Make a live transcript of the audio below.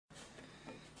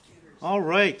All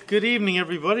right. Good evening,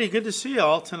 everybody. Good to see you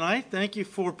all tonight. Thank you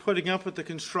for putting up with the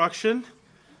construction.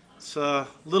 It's a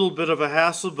little bit of a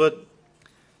hassle, but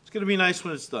it's going to be nice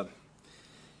when it's done.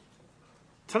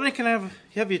 Tonight, can I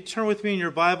have you turn with me in your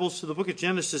Bibles to the book of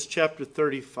Genesis, chapter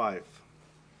 35.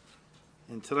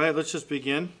 And tonight, let's just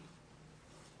begin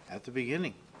at the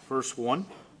beginning. Verse 1.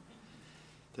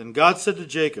 Then God said to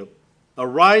Jacob,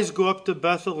 "Arise, go up to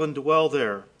Bethel and dwell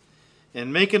there,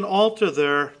 and make an altar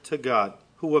there to God,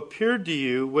 who appeared to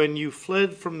you when you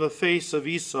fled from the face of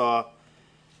Esau,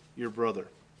 your brother."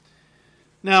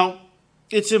 Now,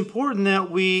 it's important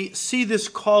that we see this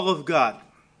call of God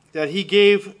that he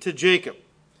gave to Jacob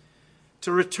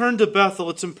to return to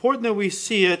Bethel. It's important that we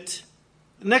see it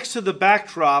next to the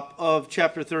backdrop of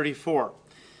chapter 34.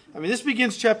 This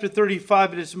begins chapter 35,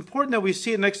 but it's important that we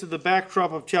see it next to the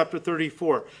backdrop of chapter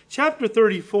 34. Chapter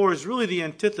 34 is really the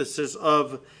antithesis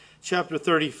of chapter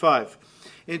 35.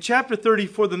 In chapter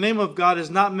 34, the name of God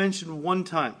is not mentioned one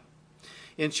time.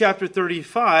 In chapter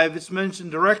 35, it's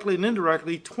mentioned directly and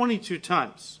indirectly 22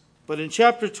 times. But in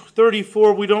chapter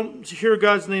 34, we don't hear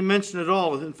God's name mentioned at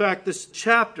all. In fact, this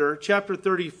chapter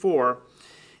 34,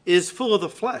 is full of the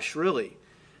flesh, really.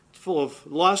 It's full of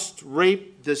lust,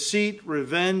 rape, deceit,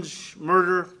 revenge,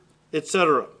 murder,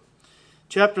 etc.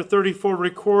 Chapter 34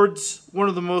 records one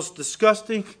of the most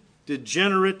disgusting,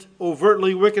 degenerate,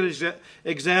 overtly wicked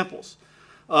examples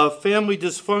of family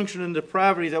dysfunction and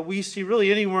depravity that we see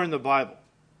really anywhere in the Bible.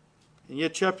 And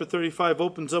yet chapter 35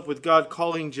 opens up with God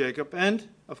calling Jacob and,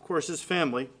 of course, his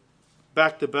family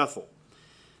back to Bethel,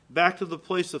 back to the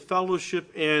place of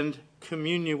fellowship and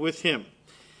communion with him.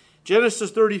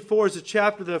 Genesis 34 is a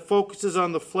chapter that focuses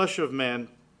on the flesh of man.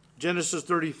 Genesis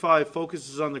 35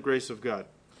 focuses on the grace of God.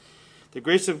 The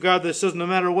grace of God that says no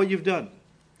matter what you've done,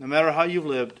 no matter how you've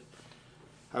lived,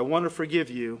 I want to forgive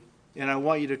you, and I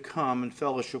want you to come and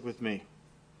fellowship with me.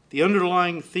 The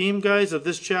underlying theme, guys, of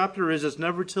this chapter is it's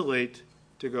never too late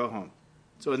to go home.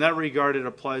 So in that regard, it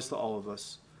applies to all of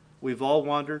us. We've all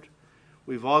wandered.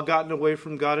 We've all gotten away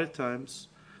from God at times.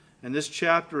 And this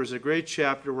chapter is a great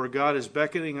chapter where God is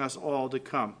beckoning us all to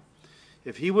come.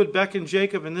 If he would beckon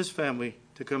Jacob and this family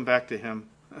to come back to him,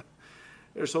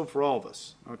 there's hope for all of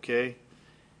us, okay?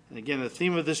 And again, the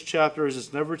theme of this chapter is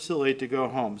it's never too late to go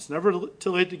home. It's never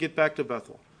too late to get back to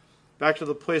Bethel, back to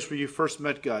the place where you first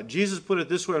met God. Jesus put it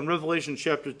this way in Revelation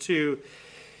chapter 2.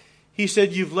 He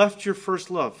said, "You've left your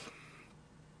first love.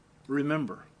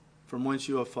 Remember from whence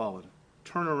you have fallen.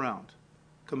 Turn around.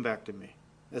 Come back to me."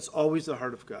 That's always the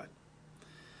heart of God.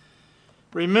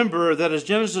 Remember that as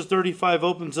Genesis 35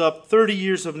 opens up, 30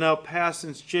 years have now passed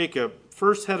since Jacob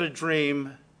first had a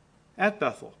dream at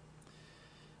Bethel,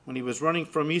 when he was running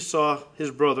from Esau,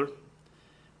 his brother,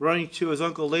 running to his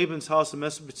uncle Laban's house in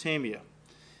Mesopotamia.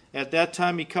 At that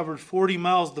time, he covered 40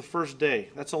 miles the first day.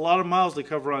 That's a lot of miles to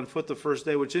cover on foot the first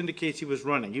day, which indicates he was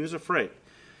running. He was afraid.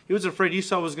 He was afraid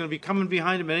Esau was going to be coming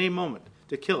behind him at any moment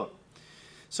to kill him.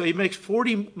 So he makes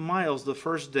 40 miles the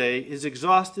first day, is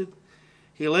exhausted.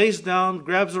 He lays down,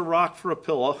 grabs a rock for a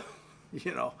pillow,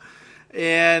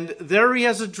 and there he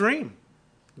has a dream.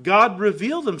 God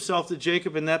revealed himself to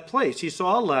Jacob in that place. He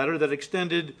saw a ladder that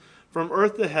extended from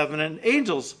earth to heaven and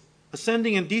angels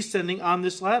ascending and descending on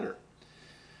this ladder.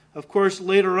 Of course,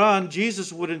 later on,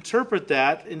 Jesus would interpret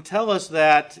that and tell us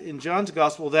that in John's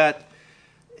gospel that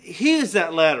he is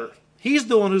that ladder. He's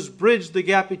the one who's bridged the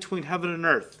gap between heaven and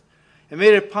earth. It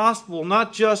made it possible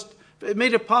it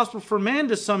made it possible for man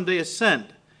to someday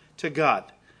ascend to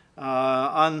God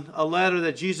on a ladder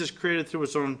that Jesus created through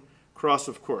his own cross,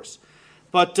 of course.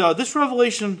 But this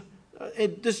revelation,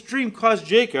 this dream caused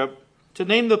Jacob to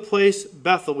name the place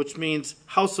Bethel, which means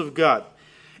house of God.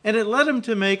 And it led him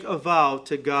to make a vow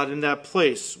to God in that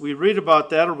place. We read about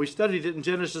that, or we studied it in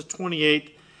Genesis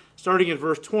 28, starting at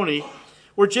verse 20,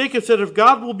 where Jacob said, "If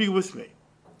God will be with me,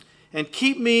 and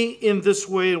keep me in this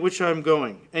way in which I am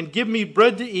going, and give me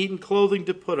bread to eat and clothing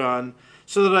to put on,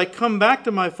 so that I come back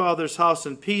to my father's house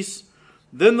in peace,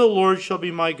 then the Lord shall be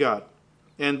my God.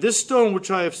 And this stone which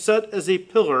I have set as a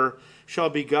pillar shall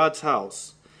be God's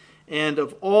house. And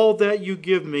of all that you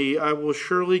give me, I will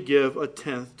surely give a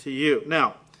tenth to you."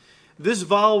 Now, this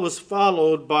vow was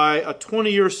followed by a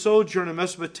 20-year sojourn in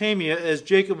Mesopotamia as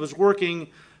Jacob was working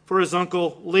for his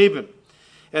uncle Laban.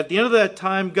 At the end of that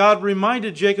time, God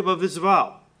reminded Jacob of his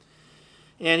vow.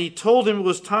 And he told him it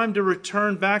was time to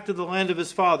return back to the land of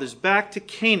his fathers, back to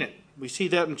Canaan. We see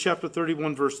that in chapter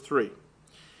 31, verse 3.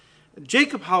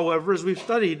 Jacob, however, as we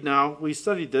studied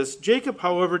this, Jacob,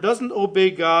 however, doesn't obey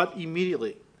God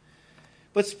immediately,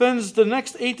 but spends the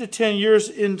next 8 to 10 years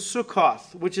in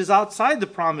Sukkoth, which is outside the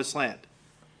promised land.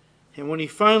 And when he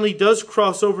finally does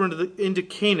cross over into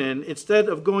Canaan, instead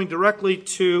of going directly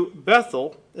to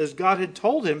Bethel, as God had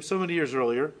told him so many years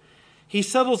earlier, he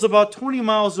settles about 20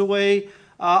 miles away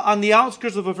on the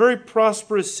outskirts of a very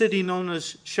prosperous city known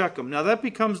as Shechem. Now that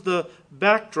becomes the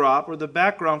backdrop or the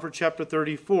background for chapter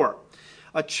 34.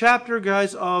 A chapter,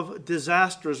 guys, of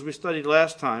disasters we studied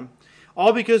last time,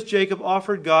 all because Jacob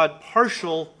offered God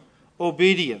partial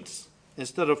obedience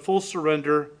instead of full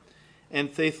surrender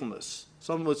and faithfulness.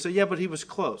 Someone would say, yeah, but he was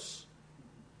close.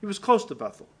 He was close to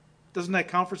Bethel. Doesn't that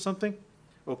count for something?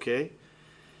 Okay.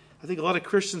 I think a lot of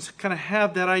Christians kind of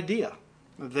have that idea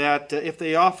that if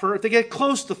they get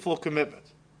close to full commitment,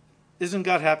 isn't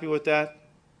God happy with that?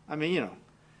 I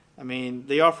mean,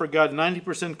 they offer God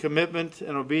 90% commitment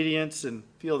and obedience and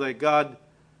feel that God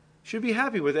should be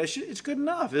happy with that. It's good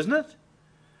enough, isn't it?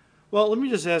 Well, let me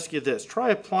just ask you this.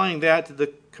 Try applying that to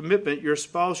the commitment your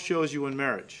spouse shows you in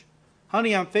marriage.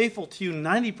 Honey, I'm faithful to you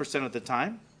 90% of the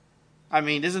time. I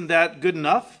mean, isn't that good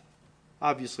enough?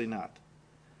 Obviously not.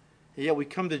 And yet we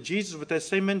come to Jesus with that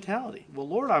same mentality. Well,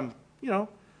 Lord,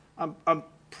 I'm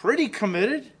pretty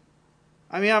committed.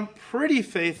 I mean, I'm pretty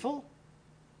faithful.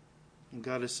 And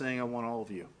God is saying, I want all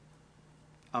of you.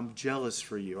 I'm jealous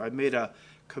for you. I made a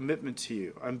commitment to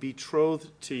you. I'm betrothed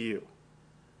to you.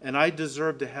 And I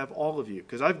deserve to have all of you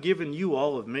because I've given you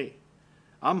all of me.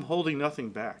 I'm holding nothing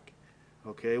back.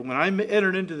 Okay? When I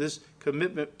entered into this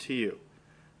commitment to you,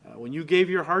 when you gave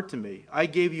your heart to me, I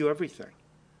gave you everything.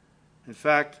 In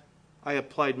fact, I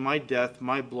applied my death,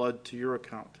 my blood to your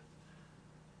account.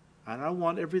 And I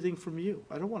want everything from you.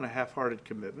 I don't want a half-hearted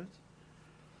commitment.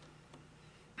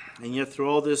 And yet through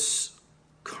all this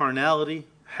carnality,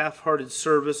 half-hearted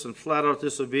service, and flat-out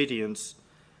disobedience,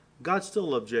 God still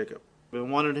loved Jacob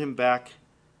and wanted him back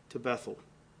to Bethel,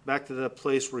 back to that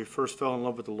place where he first fell in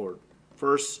love with the Lord.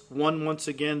 Verse 1 once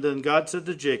again, then God said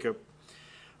to Jacob,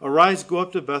 arise, go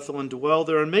up to Bethel and dwell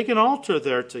there, and make an altar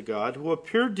there to God, who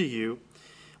appeared to you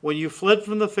when you fled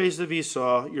from the face of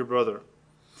Esau, your brother.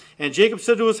 And Jacob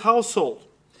said to his household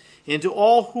and to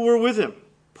all who were with him,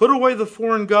 put away the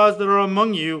foreign gods that are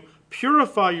among you,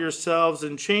 purify yourselves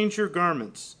and change your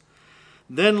garments.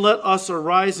 Then let us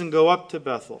arise and go up to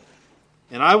Bethel.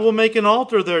 And I will make an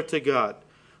altar there to God,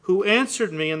 who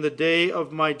answered me in the day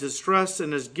of my distress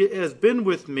and has been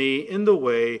with me in the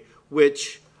way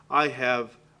which I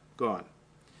have gone.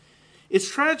 It's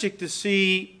tragic to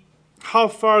see how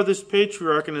far this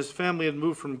patriarch and his family had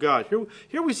moved from God.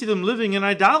 Here we see them living in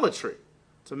idolatry.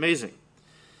 It's amazing.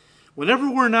 Whenever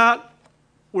we're not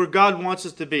where God wants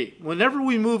us to be, whenever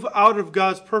we move out of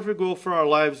God's perfect will for our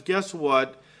lives, guess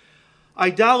what?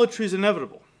 Idolatry is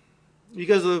inevitable.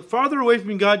 Because the farther away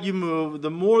from God you move, the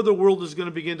more the world is going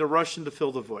to begin to rush in to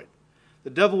fill the void. The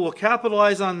devil will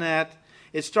capitalize on that.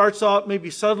 It starts out maybe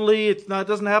subtly. It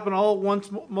doesn't happen all at once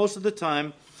most of the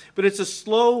time. But it's a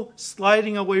slow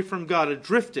sliding away from God, a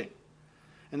drifting.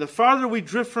 And the farther we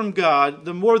drift from God,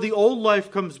 the more the old life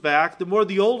comes back, the more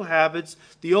the old habits,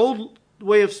 the old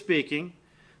way of speaking,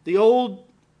 the old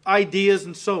ideas,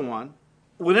 and so on.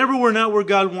 Whenever we're not where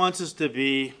God wants us to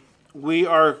be, we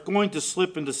are going to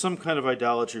slip into some kind of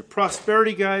idolatry.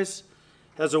 Prosperity, guys,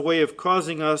 has a way of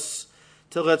causing us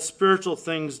to let spiritual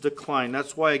things decline.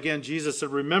 That's why, again, Jesus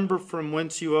said, remember from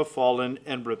whence you have fallen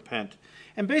and repent.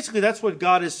 And basically, that's what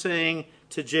God is saying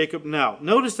to Jacob now.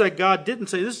 Notice that God didn't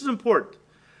say, this is important.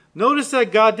 Notice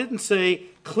that God didn't say,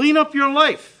 clean up your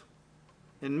life,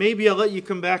 and maybe I'll let you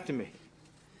come back to me.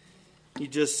 He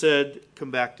just said,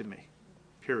 come back to me,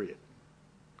 period.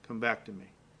 Come back to me.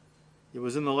 It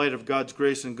was in the light of God's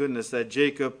grace and goodness that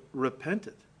Jacob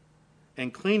repented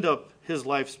and cleaned up his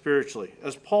life spiritually.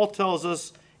 As Paul tells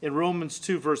us in Romans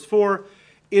 2, verse 4,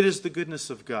 it is the goodness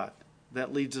of God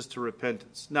that leads us to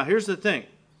repentance. Now, here's the thing.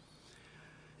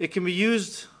 It can be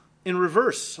used in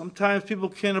reverse. Sometimes people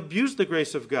can abuse the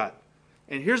grace of God.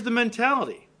 And here's the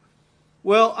mentality.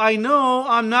 Well, I know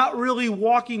I'm not really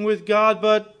walking with God,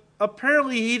 but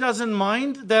apparently he doesn't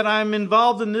mind that I'm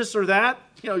involved in this or that.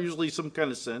 Usually some kind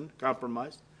of sin,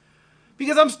 compromise.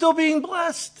 Because I'm still being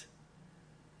blessed.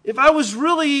 If I was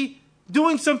really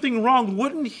doing something wrong,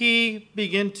 wouldn't he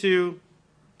begin to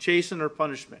chasten or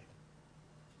punish me?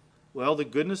 Well, the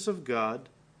goodness of God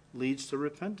leads to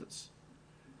repentance.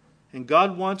 And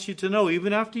God wants you to know,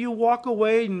 even after you walk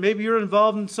away and maybe you're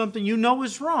involved in something you know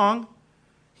is wrong,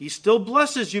 he still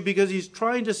blesses you because he's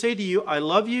trying to say to you, I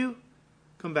love you,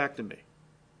 come back to me.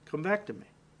 Come back to me.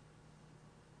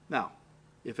 Now,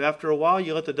 if after a while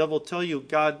you let the devil tell you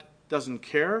God doesn't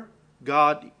care,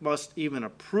 God must even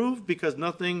approve because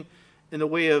nothing in the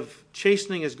way of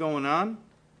chastening is going on,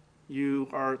 you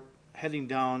are heading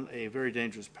down a very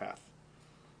dangerous path.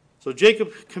 So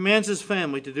Jacob commands his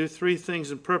family to do three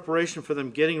things in preparation for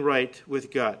them getting right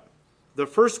with God. The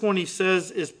first one he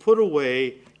says is put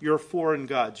away your foreign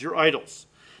gods, your idols.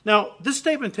 Now, this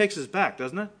statement takes us back,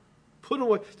 doesn't it? Put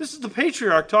away. This is the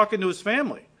patriarch talking to his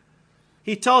family.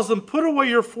 He tells them, put away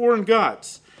your foreign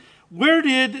gods. Where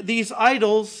did these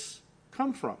idols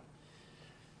come from?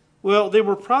 Well, they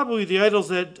were probably the idols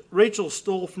that Rachel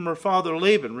stole from her father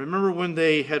Laban. Remember when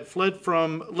they had fled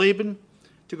from Laban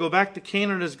to go back to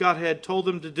Canaan as God had told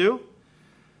them to do?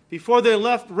 Before they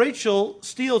left, Rachel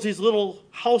steals these little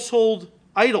household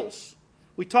idols.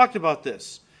 We talked about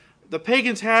this. The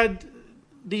pagans had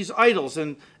these idols,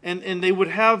 and they would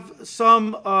have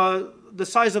some the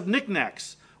size of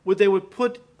knickknacks, what they would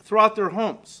put throughout their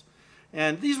homes.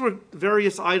 And these were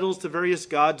various idols to various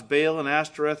gods, Baal and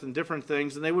Ashtoreth and different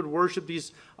things, and they would worship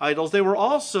these idols. They were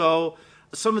also,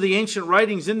 some of the ancient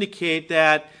writings indicate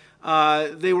that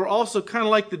they were also kind of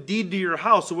like the deed to your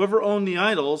house. Whoever owned the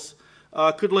idols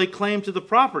could lay claim to the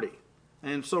property.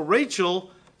 And so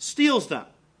Rachel steals them.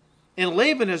 And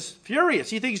Laban is furious.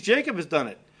 He thinks Jacob has done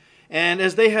it. And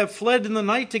as they have fled in the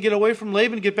night to get away from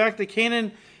Laban, get back to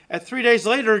Canaan, at 3 days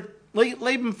later,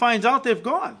 Laban finds out they've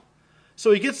gone.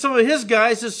 So he gets some of his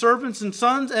guys, his servants and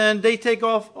sons, and they take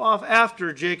off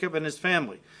after Jacob and his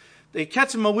family. They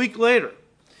catch him a week later.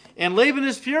 And Laban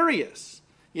is furious,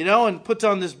 and puts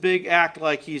on this big act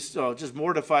like he's just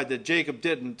mortified that Jacob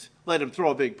didn't let him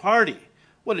throw a big party.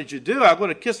 What did you do? I would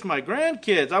have kissed my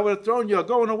grandkids. I would have thrown you a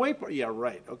going away party. Yeah,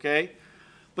 right, okay.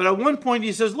 But at one point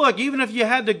he says, look, even if you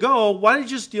had to go, why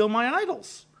did you steal my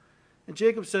idols? And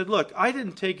Jacob said, look, I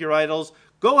didn't take your idols.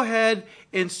 Go ahead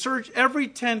and search every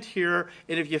tent here,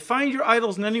 and if you find your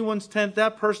idols in anyone's tent,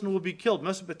 that person will be killed.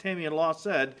 Mesopotamian law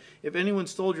said, if anyone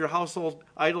stole your household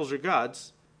idols or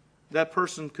gods, that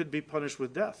person could be punished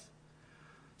with death.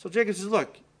 So Jacob says,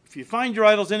 look, if you find your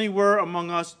idols anywhere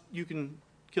among us, you can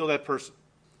kill that person.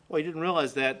 Well, he didn't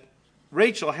realize that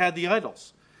Rachel had the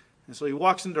idols. And so he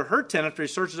walks into her tent after he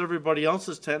searches everybody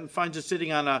else's tent and finds it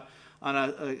sitting on a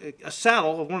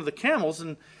saddle of one of the camels,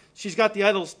 and she's got the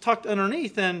idols tucked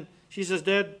underneath, and she says,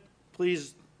 Dad,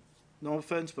 please, no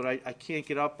offense, but I can't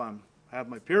get up. I have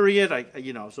my period,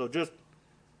 so just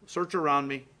search around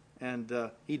me. And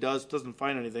he doesn't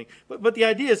find anything. But the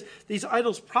idea is these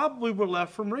idols probably were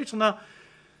left from Rachel. Now,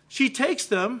 she takes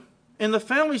them, and the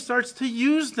family starts to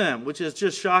use them, which is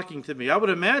just shocking to me. I would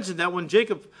imagine that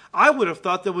I would have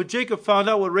thought that when Jacob found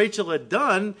out what Rachel had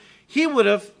done, he would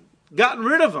have gotten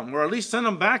rid of them, or at least sent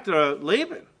them back to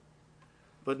Laban.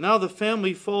 But now the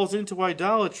family falls into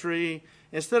idolatry.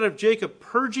 Instead of Jacob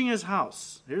purging his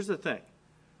house, here's the thing.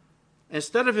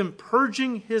 Instead of him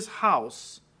purging his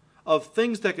house of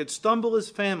things that could stumble his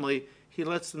family, he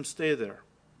lets them stay there.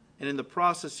 And in the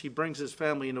process, he brings his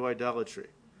family into idolatry.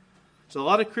 So a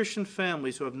lot of Christian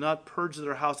families who have not purged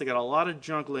their house, they got a lot of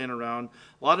junk laying around,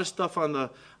 a lot of stuff on the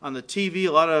TV,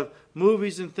 a lot of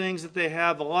movies and things that they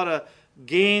have, a lot of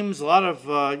games, a lot of,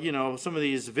 some of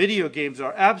these video games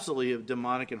are absolutely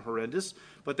demonic and horrendous,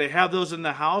 but they have those in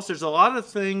the house. There's a lot of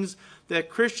things that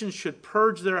Christians should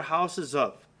purge their houses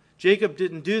of. Jacob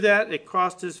didn't do that. It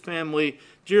cost his family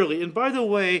dearly. And by the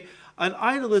way, an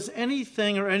idol is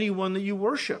anything or anyone that you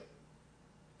worship.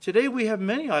 Today we have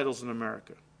many idols in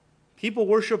America. People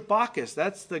worship Bacchus.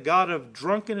 That's the god of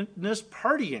drunkenness,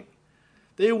 partying.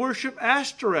 They worship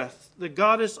Ashtoreth, the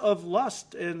goddess of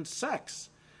lust and sex.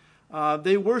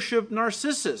 They worship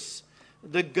Narcissus,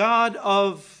 the god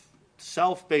of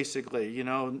self, basically.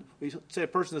 We say a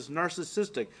person is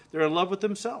narcissistic. They're in love with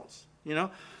themselves.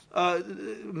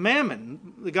 Mammon,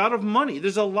 the god of money.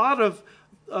 There's a lot of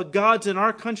gods in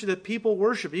our country that people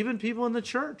worship, even people in the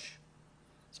church.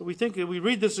 So we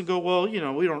read this and go, well,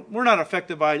 we're not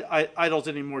affected by idols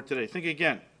anymore today. Think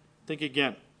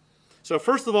again. So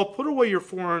first of all, put away your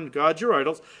foreign gods, your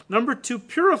idols. Number 2,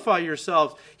 purify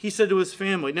yourselves, he said to his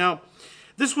family. Now,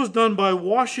 this was done by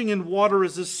washing in water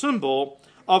as a symbol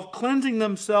of cleansing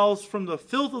themselves from the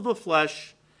filth of the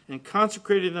flesh and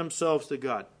consecrating themselves to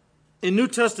God. In New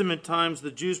Testament times,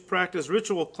 the Jews practiced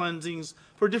ritual cleansings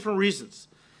for different reasons.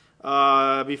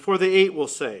 Before they ate, we'll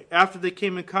say. After they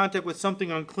came in contact with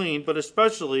something unclean, but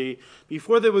especially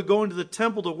before they would go into the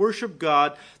temple to worship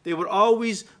God, they would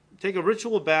always take a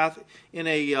ritual bath in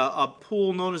a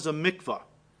pool known as a mikvah.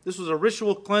 This was a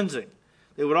ritual cleansing.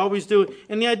 They would always do it.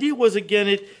 And the idea was, again,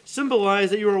 it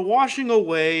symbolized that you were washing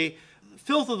away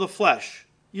filth of the flesh.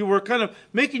 You were kind of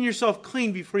making yourself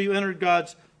clean before you entered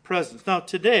God's presence. Now,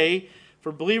 today,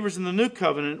 for believers in the New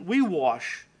Covenant, we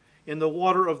wash in the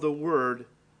water of the Word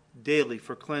daily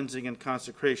for cleansing and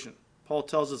consecration. Paul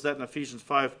tells us that in Ephesians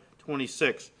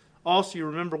 5:26. Also, you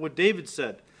remember what David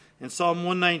said In Psalm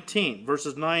 119,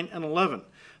 verses 9 and 11,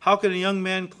 how can a young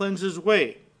man cleanse his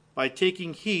way? By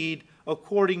taking heed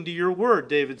according to your word,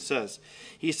 David says.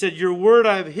 He said, your word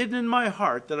I have hidden in my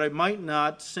heart that I might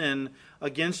not sin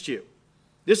against you.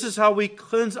 This is how we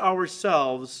cleanse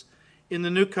ourselves in the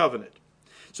new covenant.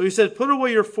 So he said, put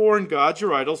away your foreign gods,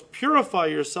 your idols, purify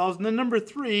yourselves. And then number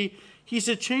 3, he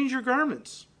said, change your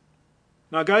garments.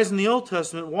 Now, guys, in the Old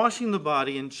Testament, washing the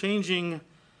body and changing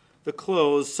the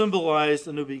clothes symbolized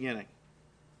a new beginning.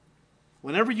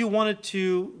 Whenever God wanted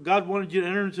you to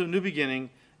enter into a new beginning,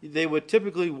 they would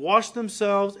typically wash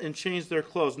themselves and change their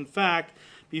clothes. In fact,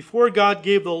 before God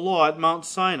gave the law at Mount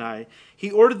Sinai,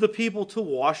 he ordered the people to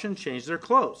wash and change their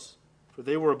clothes. For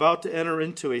they were about to enter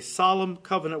into a solemn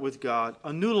covenant with God,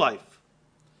 a new life.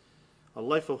 A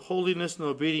life of holiness and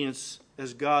obedience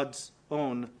as God's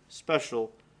own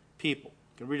special people.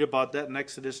 You can read about that in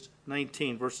Exodus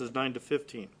 19, verses 9 to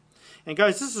 15. And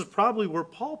guys, this is probably where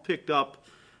Paul picked up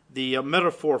the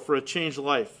metaphor for a changed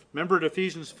life. Remember at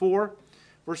Ephesians 4,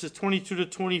 verses 22 to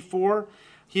 24,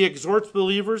 he exhorts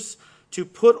believers to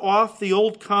put off the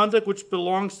old conduct which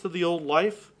belongs to the old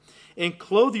life and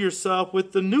clothe yourself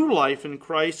with the new life in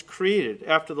Christ, created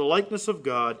after the likeness of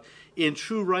God in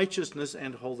true righteousness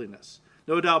and holiness.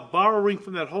 No doubt borrowing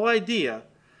from that whole idea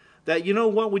that, you know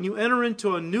what, when you enter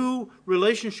into a new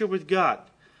relationship with God,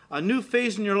 a new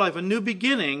phase in your life, a new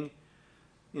beginning,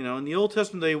 you know, in the Old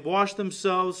Testament they washed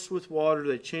themselves with water,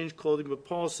 they changed clothing, but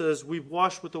Paul says we've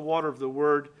washed with the water of the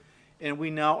Word, and we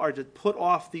now are to put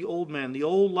off the old man, the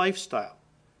old lifestyle,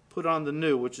 put on the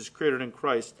new, which is created in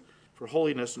Christ for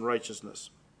holiness and righteousness.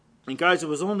 And guys, it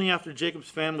was only after Jacob's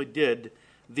family did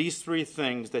these 3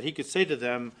 things that he could say to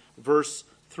them, verse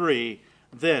 3,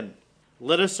 then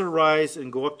let us arise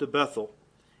and go up to Bethel,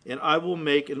 and I will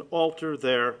make an altar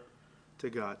there to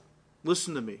God.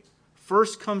 Listen to me.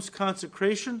 First comes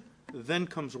consecration, then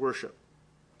comes worship.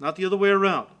 Not the other way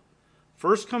around.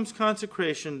 First comes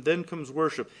consecration, then comes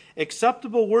worship.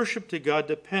 Acceptable worship to God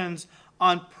depends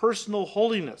on personal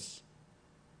holiness.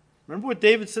 Remember what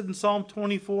David said in Psalm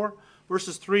 24,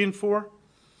 verses 3 and 4?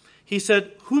 He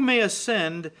said, who may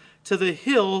ascend to the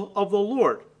hill of the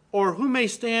Lord? Or who may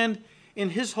stand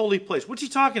in his holy place? What's he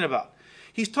talking about?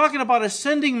 He's talking about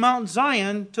ascending Mount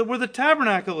Zion to where the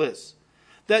tabernacle is.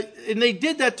 And they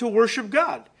did that to worship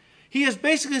God. He is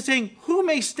basically saying, who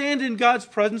may stand in God's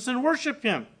presence and worship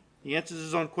him? He answers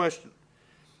his own question.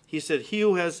 He said, he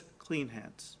who has clean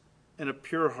hands and a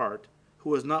pure heart,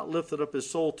 who has not lifted up his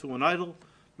soul to an idol,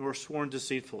 nor sworn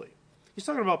deceitfully. He's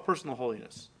talking about personal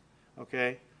holiness.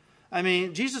 Okay? I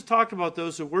mean, Jesus talked about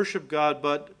those who worship God,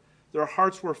 but their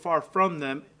hearts were far from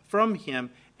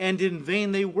him, and in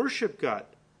vain they worship God.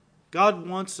 God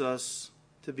wants us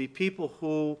to be people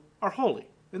who are holy.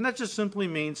 And that just simply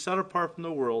means set apart from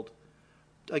the world,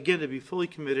 again, to be fully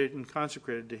committed and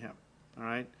consecrated to him. All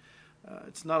right?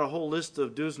 It's not a whole list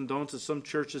of do's and don'ts that some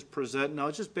churches present. No,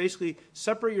 it's just basically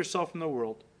separate yourself from the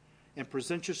world and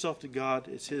present yourself to God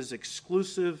as his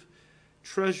exclusive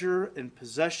treasure and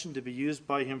possession to be used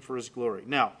by him for his glory.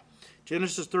 Now,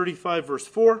 Genesis 35, verse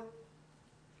 4.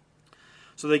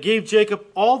 So they gave Jacob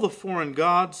all the foreign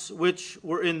gods which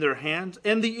were in their hands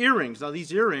and the earrings. Now,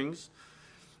 these earrings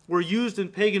were used in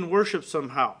pagan worship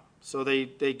somehow. So they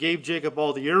gave Jacob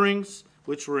all the earrings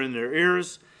which were in their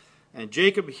ears, and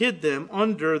Jacob hid them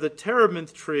under the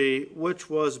terebinth tree which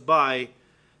was by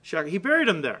Shechem. He buried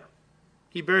them there.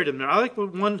 I like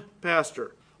what one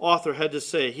author had to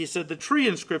say. He said the tree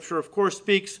in Scripture, of course,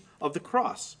 speaks of the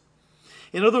cross.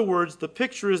 In other words, the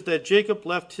picture is that Jacob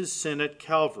left his sin at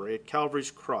Calvary, at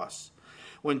Calvary's cross.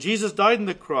 When Jesus died on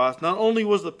the cross, not only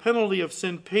was the penalty of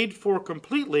sin paid for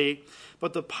completely,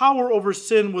 but the power over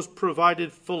sin was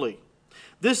provided fully.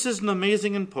 This is an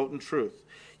amazing and potent truth.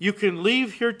 You can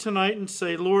leave here tonight and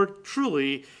say, Lord,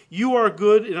 truly, you are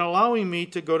good in allowing me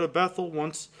to go to Bethel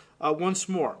once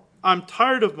more. I'm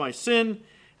tired of my sin,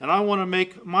 and I want to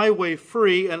make my way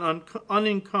free and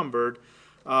unencumbered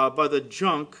by the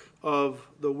junk of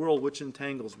the world which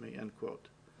entangles me, end quote.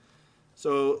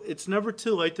 So it's never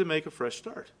too late to make a fresh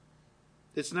start.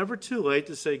 It's never too late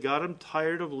to say, God, I'm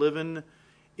tired of living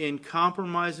in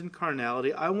compromise and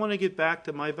carnality. I want to get back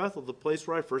to my Bethel, the place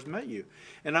where I first met you.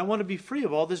 And I want to be free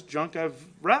of all this junk I've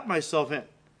wrapped myself in.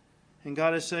 And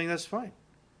God is saying, that's fine.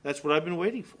 That's what I've been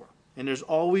waiting for. And there's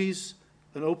always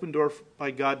an open door by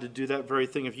God to do that very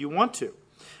thing if you want to.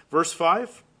 Verse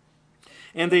 5,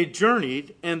 and they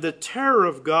journeyed, and the terror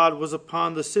of God was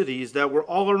upon the cities that were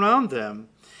all around them,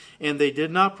 and they did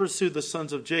not pursue the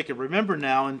sons of Jacob. Remember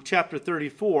now in chapter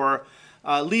 34,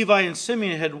 Levi and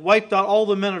Simeon had wiped out all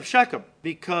the men of Shechem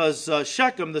because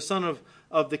Shechem, the son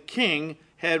of the king,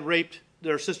 had raped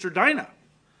their sister Dinah.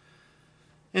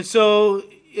 And so,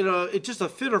 it's just a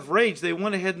fit of rage. They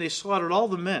went ahead and they slaughtered all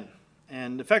the men.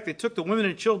 And in fact, they took the women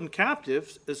and children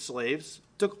captives as slaves,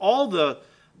 took all the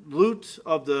loot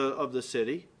of the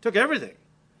city, took everything.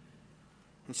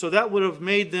 And so that would have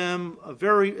made them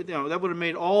that would have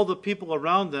made all the people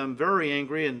around them very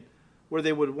angry, and where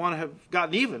they would want to have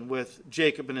gotten even with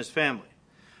Jacob and his family.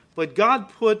 But God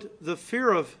put the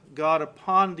fear of God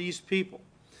upon these people,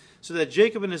 so that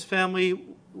Jacob and his family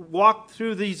walked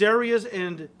through these areas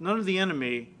and none of the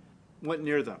enemy went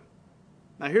near them.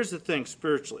 Now here's the thing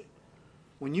spiritually.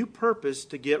 When you purpose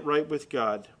to get right with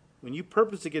God, when you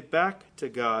purpose to get back to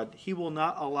God, He will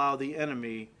not allow the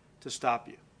enemy to stop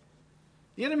you.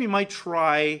 The enemy might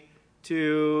try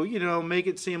to, make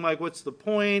it seem like, what's the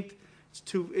point?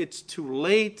 It's too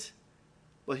late.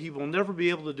 But he will never be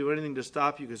able to do anything to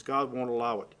stop you because God won't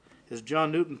allow it. As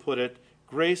John Newton put it,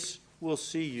 grace will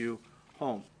see you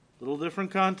home. A little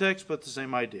different context, but the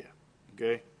same idea.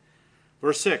 Okay?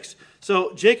 Verse 6.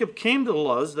 So Jacob came to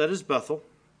Luz, that is Bethel,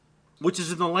 which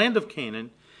is in the land of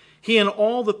Canaan, he and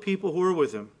all the people who were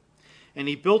with him. And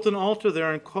he built an altar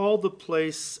there and called the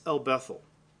place El Bethel,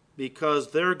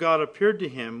 because there God appeared to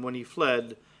him when he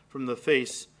fled from the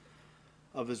face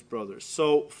of his brothers.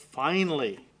 So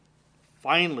finally,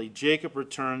 Jacob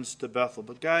returns to Bethel.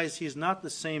 But guys, he's not the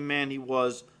same man he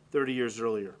was 30 years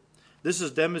earlier. This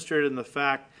is demonstrated in the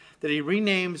fact that he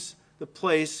renames the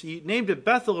place. He named it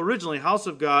Bethel originally, house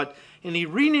of God, and he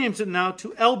renames it now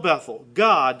to El Bethel,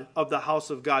 God of the house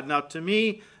of God. Now, to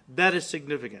me, that is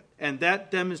significant, and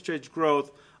that demonstrates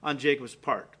growth on Jacob's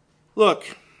part.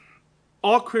 Look,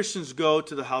 all Christians go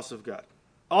to the house of God.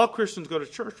 All Christians go to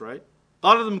church, right? A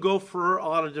lot of them go for a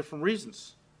lot of different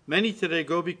reasons. Many today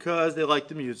go because they like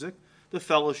the music, the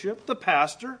fellowship, the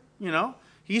pastor,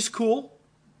 he's cool.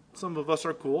 Some of us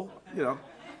are cool,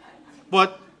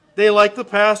 But they like the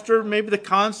pastor, maybe the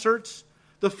concerts,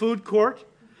 the food court.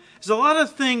 There's a lot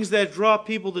of things that draw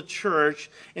people to church,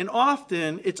 and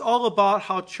often it's all about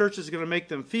how church is going to make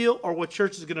them feel or what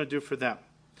church is going to do for them.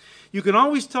 You can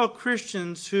always tell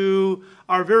Christians who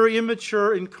are very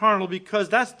immature and carnal because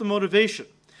that's the motivation.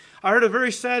 I heard a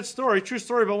very sad story, true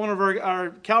story, about one of our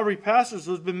Calvary pastors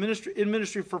who's been in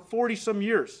ministry for 40-some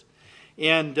years.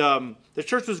 And the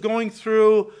church was going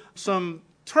through some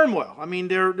turmoil. I mean,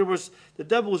 the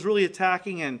devil was really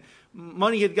attacking, and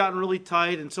money had gotten really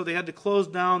tight, and so they had to close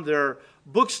down their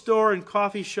bookstore and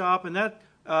coffee shop, and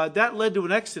that led to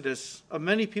an exodus of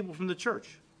many people from the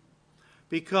church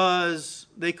because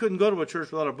they couldn't go to a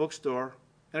church without a bookstore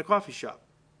and a coffee shop.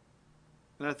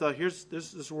 And I thought,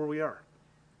 this is where we are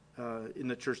in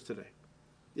the church today.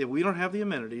 If we don't have the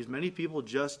amenities, many people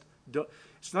just don't.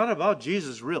 It's not about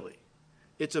Jesus, really.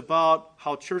 It's about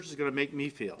how church is going to make me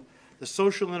feel. The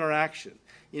social interaction.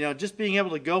 Just being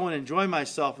able to go and enjoy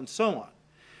myself and so on.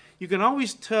 You can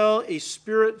always tell a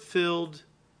spirit-filled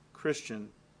Christian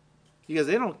because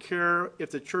they don't care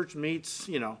if the church meets,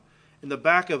 in the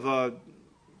back of a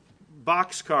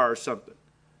boxcar or something.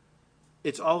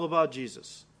 It's all about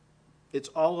Jesus. It's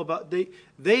all about,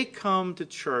 they come to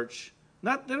church,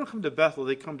 they don't come to Bethel,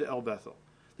 they come to El Bethel.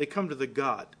 They come to the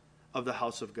God of the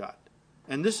house of God.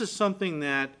 And this is something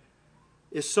that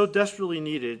is so desperately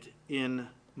needed in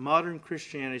modern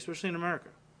Christianity, especially in America.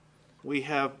 We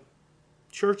have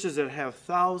churches that have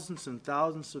thousands and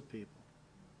thousands of people.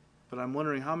 But I'm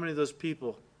wondering how many of those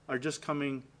people are just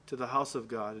coming to the house of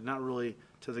God and not really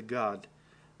to the God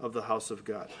of the house of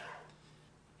God.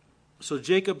 So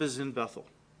Jacob is in Bethel,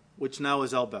 which now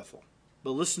is El Bethel.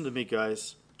 But listen to me,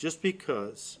 guys. Just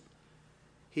because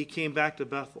he came back to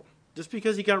Bethel, just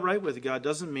because he got right with God,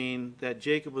 doesn't mean that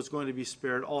Jacob was going to be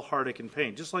spared all heartache and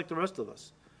pain, just like the rest of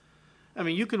us. I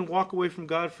mean, you can walk away from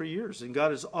God for years, and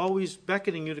God is always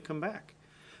beckoning you to come back.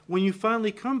 When you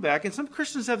finally come back, and some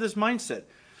Christians have this mindset,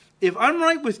 if I'm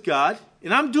right with God,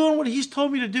 and I'm doing what He's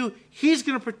told me to do, He's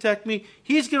going to protect me,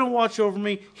 He's going to watch over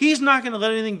me, He's not going to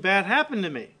let anything bad happen to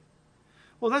me.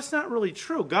 Well, that's not really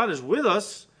true. God is with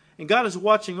us, and God is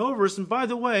watching over us, and by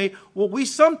the way, what we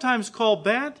sometimes call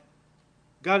bad,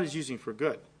 God is using for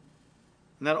good.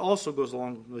 And that also goes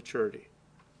along with maturity.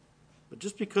 But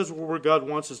just because we're where God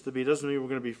wants us to be doesn't mean we're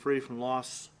going to be free from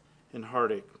loss and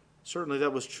heartache. Certainly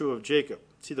that was true of Jacob.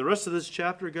 See, the rest of this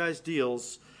chapter, guys,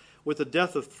 deals with the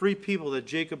death of 3 people that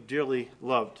Jacob dearly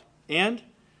loved and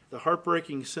the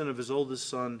heartbreaking sin of his oldest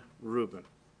son, Reuben.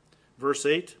 Verse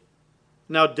 8,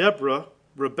 Now Deborah,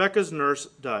 Rebekah's nurse,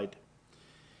 died,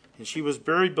 and she was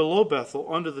buried below Bethel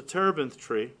under the terebinth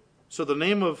tree. So the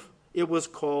name of it was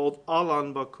called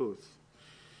Allon Bakuth.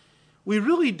 We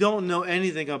really don't know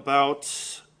anything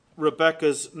about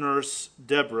Rebekah's nurse,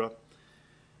 Deborah,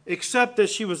 except that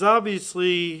she was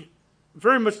obviously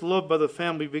very much loved by the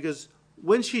family because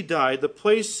when she died, the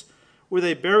place where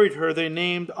they buried her, they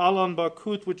named Allon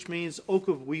Bacuth, which means Oak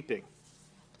of Weeping.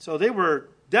 So they were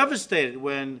devastated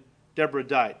when Deborah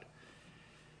died.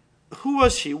 Who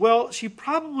was she? Well, she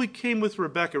probably came with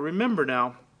Rebekah. Remember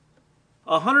now,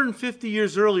 150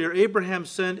 years earlier, Abraham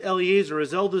sent Eliezer,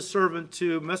 his eldest servant,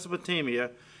 to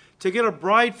Mesopotamia to get a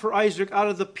bride for Isaac out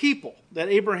of the people that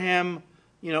Abraham,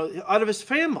 out of his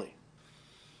family.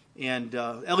 And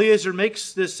Eliezer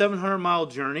makes this 700-mile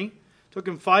journey. Took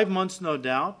him 5 months, no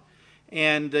doubt.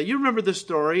 And you remember the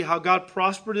story, how God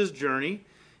prospered his journey.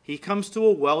 He comes to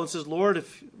a well and says, Lord,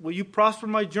 will you prosper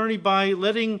my journey by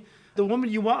letting the woman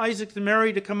you want Isaac to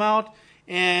marry to come out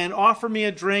and offer me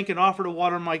a drink and offer to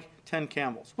water my 10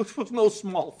 camels, which was no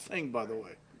small thing, by the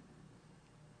way.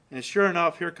 And sure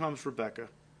enough, here comes Rebekah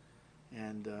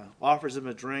and offers him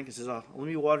a drink and says, let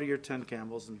me water your 10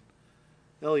 camels. And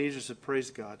Eliezer said,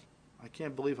 praise God. I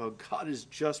can't believe how God has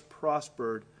just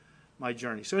prospered my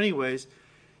journey. So anyways,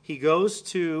 he goes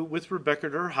with Rebekah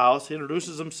to her house. He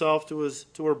introduces himself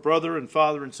to her brother and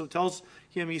father, and so tells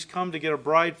him he's come to get a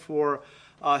bride for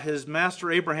his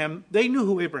master Abraham. They knew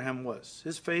who Abraham was.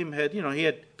 His fame he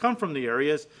had come from the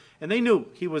areas, and they knew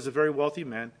he was a very wealthy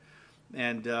man.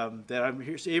 And that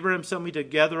Abraham sent me to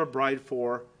gather a bride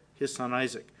for his son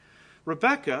Isaac.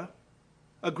 Rebekah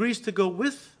agrees to go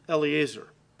with Eliezer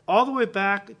all the way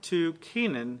back to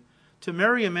Canaan to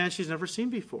marry a man she's never seen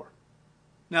before.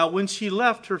 Now, when she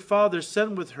left, her father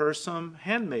sent with her some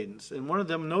handmaidens, and one of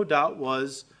them, no doubt,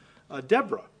 was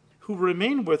Deborah, who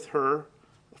remained with her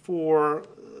for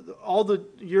all the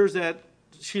years that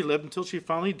she lived until she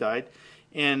finally died.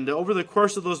 And over the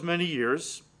course of those many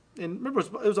years, and remember,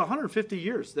 it was 150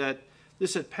 years that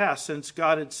this had passed since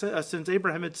since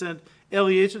Abraham had sent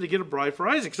Eliezer to get a bride for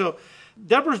Isaac. So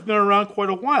Deborah's been around quite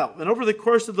a while, and over the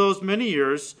course of those many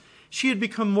years, she had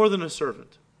become more than a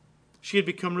servant. She had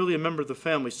become really a member of the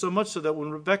family, so much so that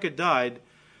when Rebekah died,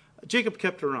 Jacob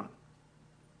kept her on.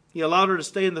 He allowed her to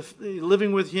stay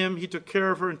living with him. He took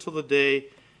care of her until the day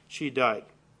she died.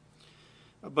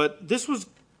 But this was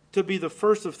to be the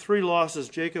first of 3 losses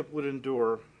Jacob would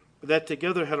endure that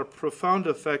together had a profound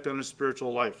effect on his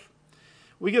spiritual life.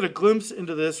 We get a glimpse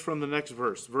into this from the next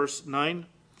verse. Verse 9,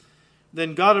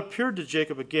 Then God appeared to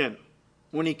Jacob again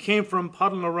when he came from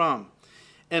Paddan Aram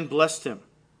and blessed him.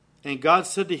 And God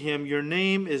said to him, Your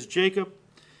name is Jacob.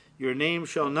 Your name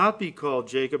shall not be called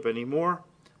Jacob anymore,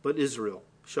 but Israel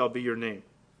shall be your name.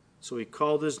 So he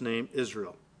called his name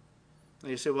Israel. Now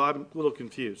you say, well, I'm a little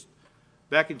confused.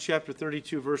 Back in chapter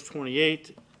 32, verse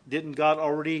 28, didn't God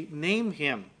already name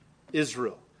him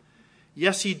Israel?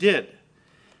 Yes, he did.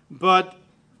 But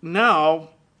now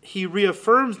he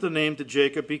reaffirms the name to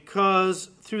Jacob because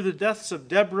through the deaths of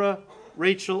Deborah,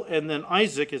 Rachel, and then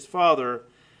Isaac, his father,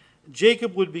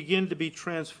 Jacob would begin to be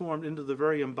transformed into the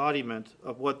very embodiment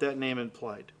of what that name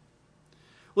implied.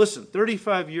 Listen,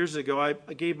 35 years ago, I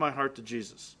gave my heart to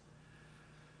Jesus.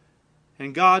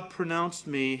 And God pronounced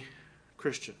me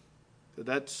Christian.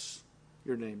 That's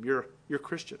your name. You're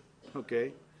Christian,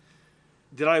 okay?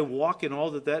 Did I walk in all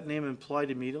that name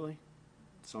implied immediately?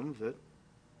 Some of it.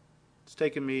 It's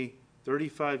taken me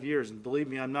 35 years, and believe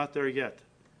me, I'm not there yet.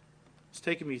 It's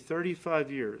taken me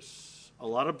 35 years. A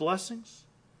lot of blessings,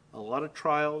 a lot of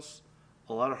trials,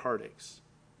 a lot of heartaches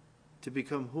to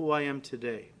become who I am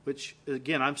today, which,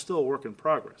 again, I'm still a work in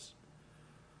progress.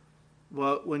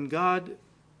 Well, when God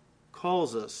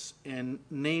calls us and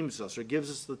names us or gives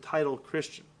us the title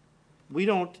Christian, we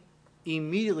don't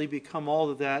immediately become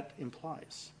all that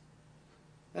implies.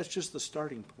 That's just the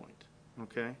starting point,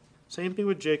 okay? Same thing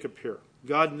with Jacob here.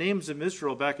 God names him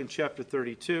Israel back in chapter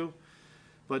 32,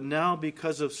 but now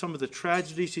because of some of the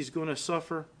tragedies he's going to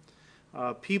suffer,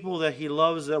 people that he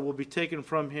loves that will be taken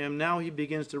from him, now he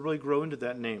begins to really grow into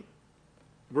that name.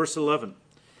 Verse 11.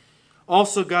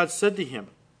 Also God said to him,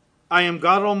 I am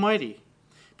God Almighty.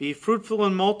 Be fruitful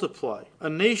and multiply. A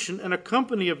nation and a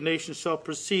company of nations shall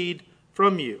proceed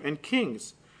from you, and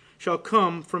kings shall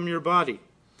come from your body.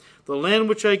 The land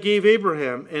which I gave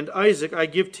Abraham and Isaac I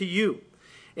give to you,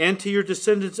 and to your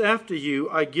descendants after you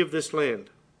I give this land.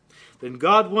 Then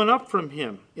God went up from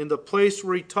him in the place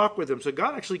where he talked with him. So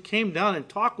God actually came down and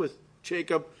talked with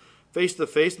Jacob face to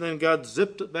face, and then God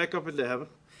zipped it back up into heaven.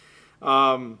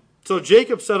 So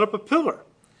Jacob set up a pillar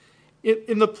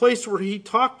in the place where he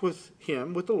talked with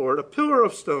him, with the Lord, a pillar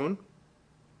of stone,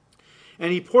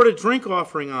 and he poured a drink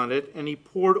offering on it, and he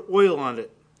poured oil on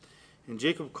it. And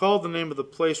Jacob called the name of the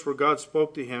place where God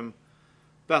spoke to him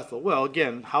Bethel. Well,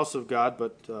 again, house of God,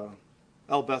 but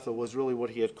El Bethel was really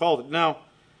what he had called it. Now,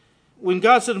 when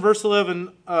God said in verse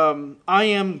 11, I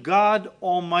am God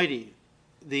Almighty,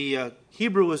 the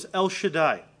Hebrew is El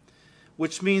Shaddai,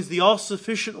 which means the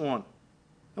all-sufficient one.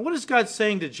 And what is God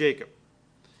saying to Jacob?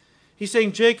 He's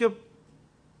saying, Jacob,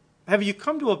 have you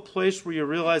come to a place where you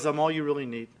realize I'm all you really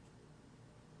need?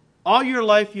 All your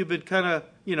life you've been kind of,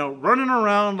 running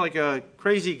around like a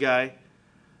crazy guy,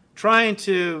 trying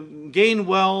to gain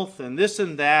wealth and this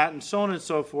and that and so on and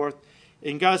so forth.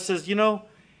 And God says,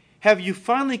 have you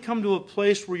finally come to a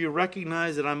place where you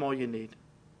recognize that I'm all you need?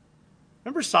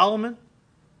 Remember Solomon?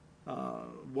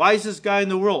 Wisest guy in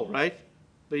the world, right?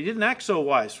 But he didn't act so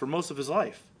wise for most of his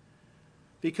life.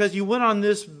 Because he went on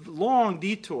this long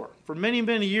detour for many,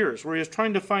 many years where he was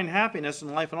trying to find happiness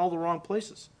in life in all the wrong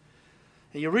places.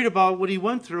 And you read about what he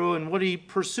went through and what he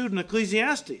pursued in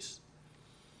Ecclesiastes.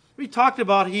 We talked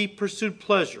about he pursued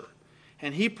pleasure.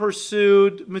 And he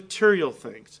pursued material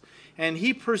things. And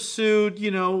he pursued,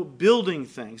 building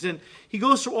things. And he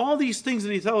goes through all these things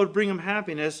that he thought would bring him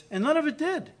happiness, and none of it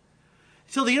did.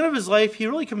 Until the end of his life, he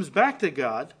really comes back to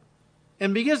God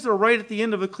and begins to write at the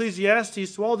end of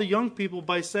Ecclesiastes to all the young people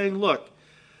by saying, look,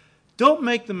 don't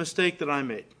make the mistake that I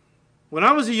made. When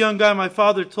I was a young guy, my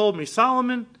father told me,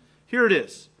 Solomon, here it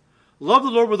is. Love the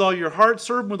Lord with all your heart,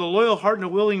 serve him with a loyal heart and a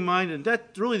willing mind, and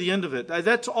that's really the end of it.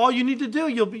 That's all you need to do.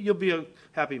 You'll be a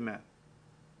happy man.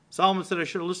 Solomon said, I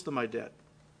should have listened to my dad.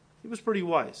 He was pretty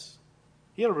wise.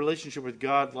 He had a relationship with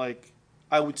God like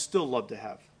I would still love to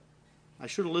have. I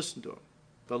should have listened to him.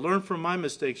 But learn from my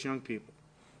mistakes, young people.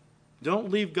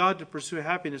 Don't leave God to pursue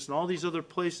happiness in all these other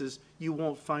places. You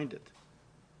won't find it.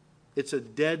 It's a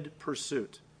dead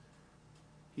pursuit.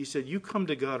 He said, you come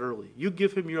to God early. You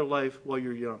give him your life while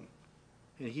you're young.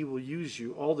 And he will use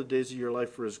you all the days of your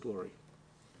life for his glory.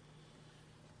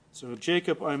 So,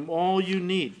 Jacob, I'm all you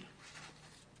need.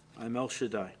 I'm El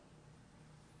Shaddai.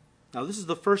 Now, this is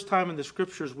the first time in the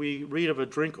Scriptures we read of a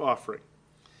drink offering.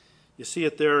 You see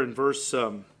it there in verse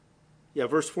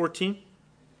 14.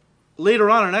 Later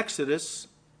on in Exodus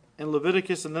and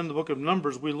Leviticus and then the book of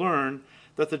Numbers, we learn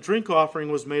that the drink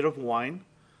offering was made of wine,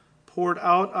 poured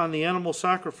out on the animal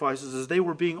sacrifices as they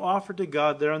were being offered to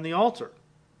God there on the altar.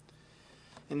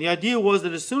 And the idea was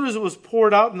that as soon as it was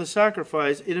poured out in the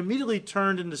sacrifice, it immediately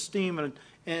turned into steam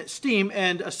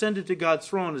and ascended to God's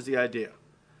throne is the idea.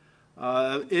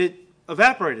 It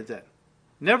evaporated then,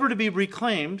 never to be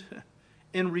reclaimed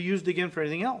and reused again for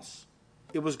anything else.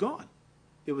 It was gone.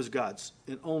 It was God's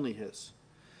and only his.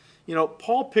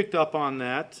 Paul picked up on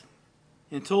that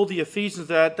and told the Ephesians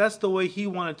that that's the way he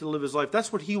wanted to live his life.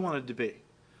 That's what he wanted to be.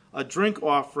 A drink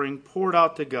offering poured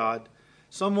out to God.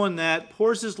 Someone that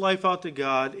pours his life out to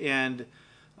God and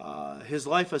his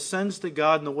life ascends to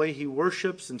God in the way he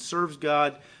worships and serves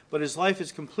God, but his life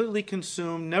is completely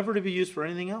consumed, never to be used for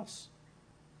anything else.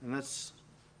 And that's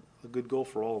a good goal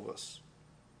for all of us.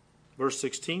 Verse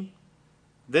 16,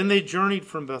 then they journeyed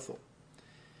from Bethel.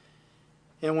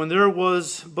 And when there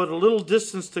was but a little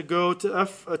distance to go to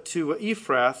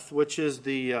Ephrath, which is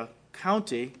the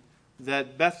county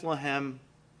that Bethlehem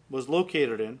was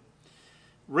located in,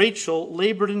 Rachel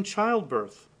labored in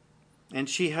childbirth, and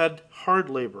she had hard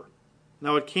labor.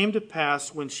 Now it came to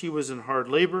pass when she was in hard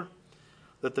labor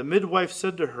that the midwife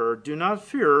said to her, do not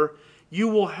fear, you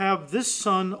will have this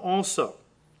son also.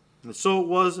 And so it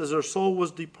was, as her soul was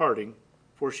departing,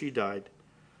 for she died,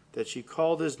 that she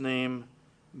called his name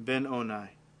Ben-Oni.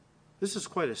 This is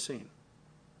quite a scene.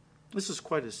 This is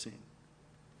quite a scene.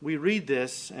 We read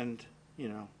this and,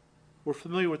 we're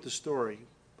familiar with the story,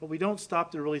 but we don't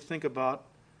stop to really think about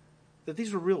that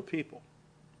these were real people.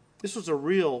 This was a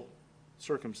real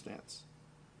circumstance.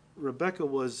 Rachel,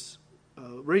 was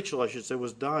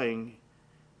dying,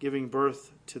 giving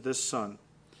birth to this son.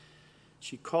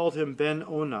 She called him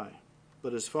Ben-Oni,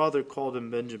 but his father called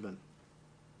him Benjamin.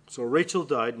 So Rachel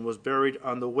died and was buried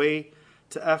on the way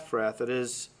to Ephrath, that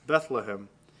is Bethlehem.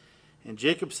 And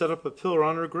Jacob set up a pillar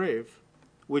on her grave,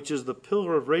 which is the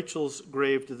pillar of Rachel's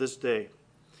grave to this day.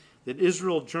 Then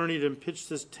Israel journeyed and pitched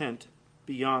his tent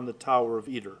beyond the Tower of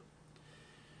Eder.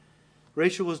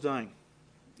 Rachel was dying.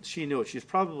 She knew it. She was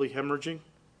probably hemorrhaging.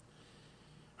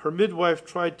 Her midwife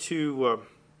tried to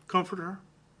comfort her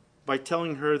by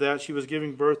telling her that she was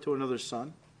giving birth to another son.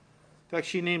 In fact,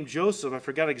 she named Joseph. I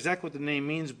forgot exactly what the name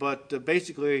means, but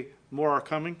basically, more are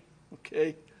coming.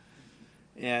 Okay?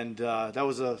 And that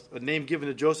was a name given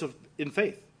to Joseph in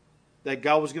faith, that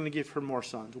God was going to give her more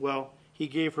sons. Well, he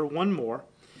gave her one more,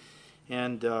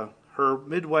 and her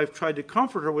midwife tried to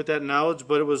comfort her with that knowledge,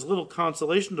 but it was little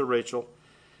consolation to Rachel.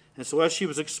 And so as she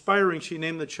was expiring, she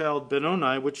named the child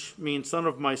Ben-Oni, which means son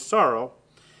of my sorrow.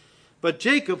 But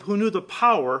Jacob, who knew the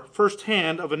power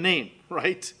firsthand of a name,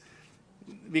 right?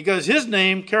 Because his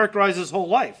name characterized his whole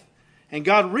life. And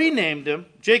God renamed him.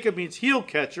 Jacob means heel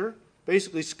catcher,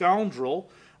 basically scoundrel,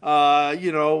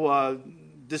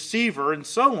 deceiver, and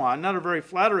so on. Not a very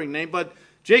flattering name, but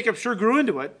Jacob sure grew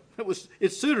into it.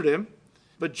 It suited him.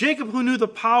 But Jacob, who knew the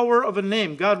power of a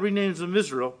name, God renames him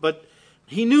Israel, but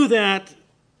he knew that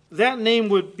name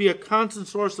would be a constant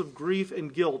source of grief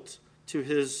and guilt to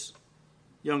his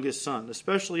youngest son,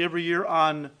 especially every year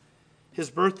on his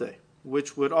birthday,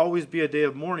 which would always be a day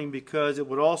of mourning because it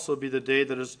would also be the day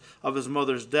of his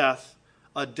mother's death,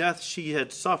 a death she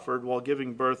had suffered while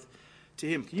giving birth to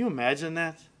him. Can you imagine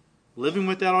that? Living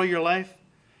with that all your life?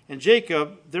 And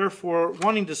Jacob, therefore,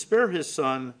 wanting to spare his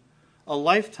son a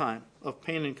lifetime of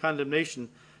pain and condemnation,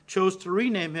 chose to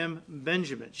rename him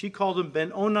Benjamin. She called him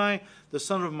Ben-Oni, the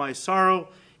son of my sorrow.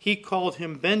 He called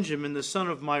him Benjamin, the son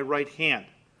of my right hand.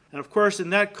 And of course,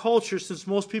 in that culture, since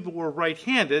most people were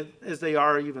right-handed, as they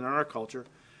are even in our culture,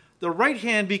 the right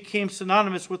hand became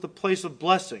synonymous with the place of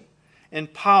blessing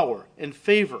and power and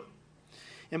favor.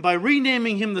 And by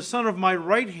renaming him the son of my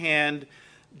right hand,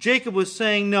 Jacob was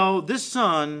saying, no, this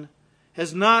son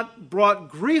has not brought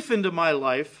grief into my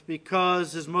life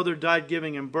because his mother died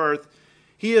giving him birth.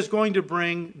 He is going to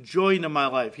bring joy into my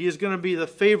life. He is going to be the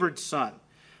favored son.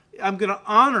 I'm going to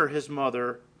honor his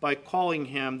mother by calling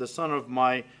him the son of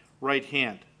my right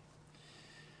hand.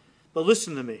 But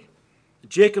listen to me.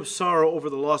 Jacob's sorrow over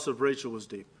the loss of Rachel was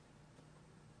deep.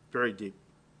 Very deep.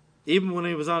 Even when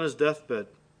he was on his deathbed,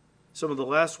 some of the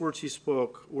last words he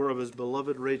spoke were of his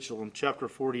beloved Rachel. In chapter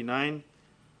 48,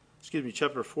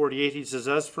 he says,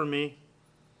 "As for me,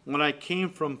 when I came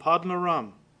from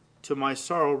Padanaram, to my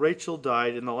sorrow, Rachel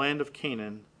died in the land of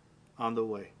Canaan on the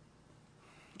way."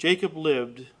 Jacob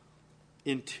lived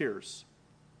in tears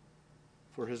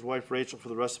for his wife Rachel for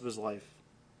the rest of his life.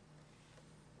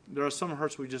 There are some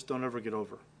hurts we just don't ever get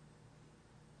over.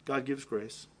 God gives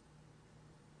grace.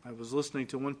 I was listening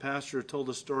to one pastor who told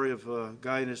a story of a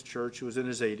guy in his church who was in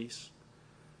his 80s.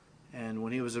 And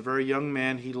when he was a very young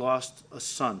man, he lost a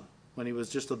son when he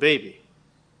was just a baby.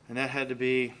 And that had to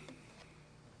be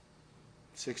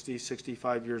 60,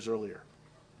 65 years earlier.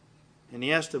 And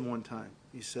he asked him one time,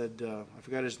 he said, I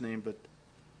forgot his name, but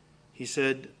he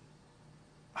said,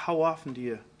 "How often do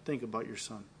you think about your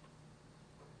son?"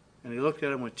 And he looked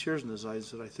at him with tears in his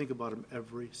eyes and said, "I think about him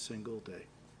every single day."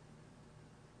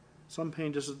 Some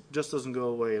pain just doesn't go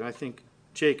away. And I think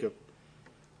Jacob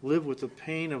lived with the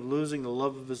pain of losing the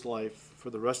love of his life for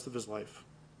the rest of his life.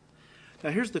 Now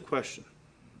here's the question.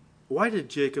 Why did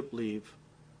Jacob leave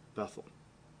Bethel?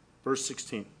 Verse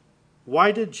 16.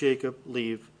 Why did Jacob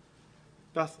leave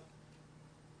Bethel?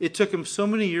 It took him so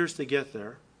many years to get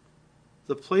there.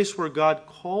 The place where God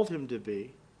called him to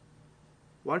be.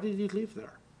 Why did he leave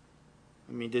there?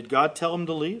 I mean, did God tell him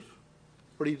to leave?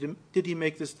 Or did he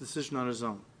make this decision on his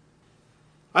own?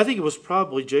 I think it was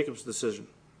probably Jacob's decision.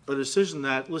 A decision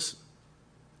that, listen,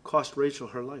 cost Rachel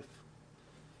her life.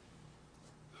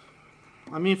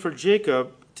 I mean, for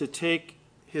Jacob to take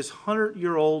his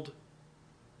 100-year-old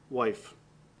wife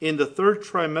in the third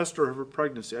trimester of her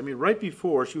pregnancy, I mean, right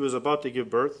before she was about to give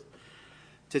birth,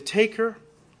 to take her,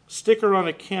 stick her on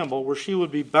a camel where she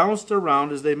would be bounced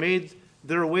around as they made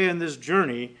their way on this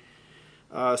journey,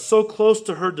 so close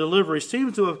to her delivery,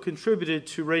 seems to have contributed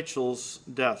to Rachel's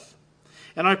death.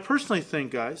 And I personally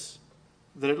think, guys,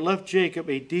 that it left Jacob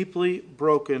a deeply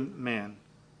broken man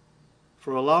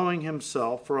for allowing his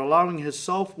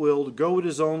self-will to go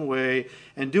his own way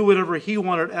and do whatever he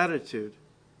wanted attitude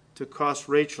to cost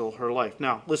Rachel her life.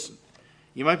 Now, listen,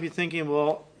 you might be thinking,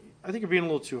 well, I think you're being a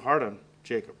little too hard on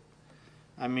Jacob.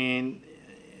 I mean,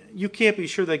 you can't be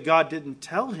sure that God didn't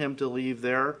tell him to leave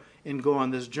there and go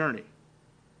on this journey.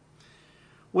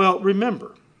 Well,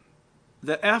 remember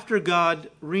that after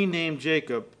God renamed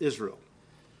Jacob Israel,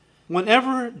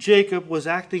 whenever Jacob was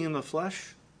acting in the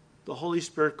flesh, the Holy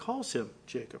Spirit calls him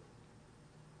Jacob.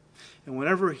 And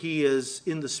whenever he is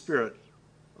in the Spirit,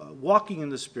 walking in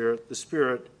the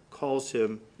Spirit calls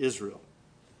him Israel.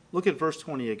 Look at verse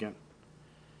 20 again.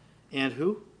 And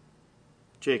who?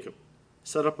 Jacob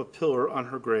set up a pillar on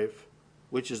her grave,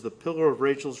 which is the pillar of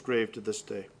Rachel's grave to this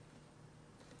day.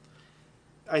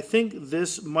 I think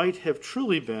this might have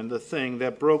truly been the thing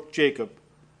that broke Jacob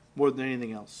more than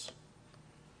anything else.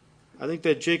 I think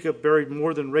that Jacob buried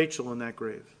more than Rachel in that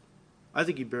grave. I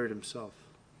think he buried himself.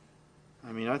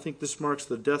 I mean, I think this marks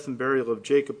the death and burial of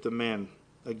Jacob the man.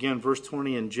 Again, verse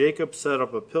 20, and Jacob set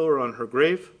up a pillar on her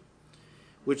grave,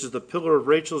 which is the pillar of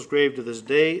Rachel's grave to this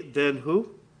day. Then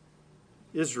who?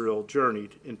 Israel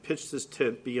journeyed and pitched his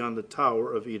tent beyond the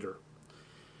tower of Eder.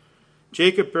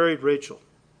 Jacob buried Rachel,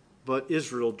 but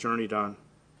Israel journeyed on.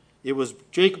 It was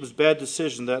Jacob's bad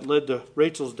decision that led to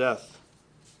Rachel's death,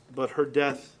 but her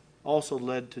death also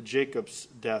led to Jacob's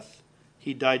death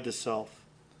He died to self.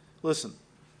 Listen,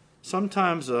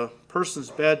 sometimes a person's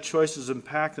bad choices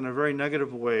impact in a very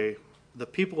negative way the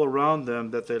people around them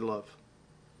that they love.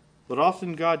 But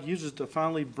often God uses to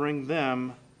finally bring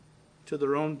them to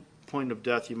their own point of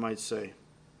death, you might say.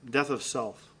 Death of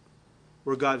self,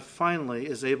 where God finally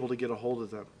is able to get a hold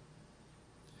of them.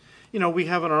 You know, we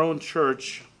have in our own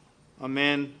church a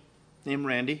man named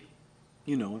Randy.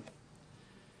 You know him.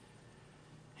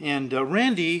 And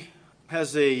Randy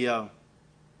has to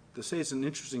say it's an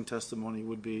interesting testimony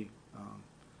would be,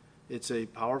 it's a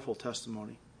powerful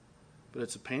testimony, but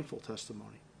it's a painful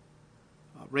testimony.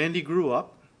 Randy grew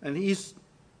up, and he's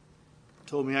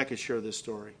told me I could share this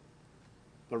story.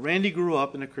 But Randy grew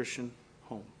up in a Christian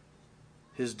home.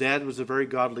 His dad was a very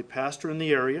godly pastor in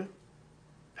the area,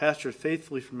 pastored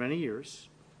faithfully for many years.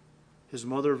 His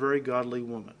mother, a very godly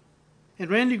woman.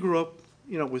 And Randy grew up,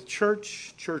 with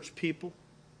church people.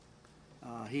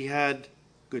 He had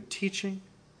good teaching.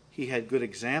 He had good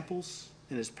examples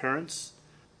in his parents.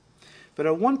 But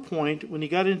at one point, when he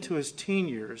got into his teen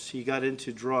years, he got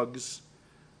into drugs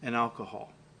and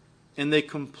alcohol. And they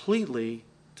completely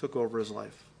took over his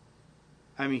life.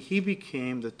 I mean, he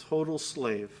became the total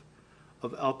slave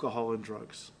of alcohol and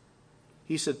drugs.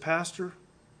 He said, "Pastor,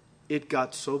 it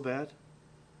got so bad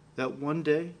that one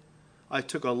day I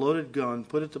took a loaded gun,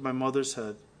 put it to my mother's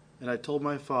head, and I told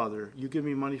my father, 'You give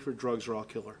me money for drugs or I'll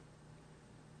kill her.'"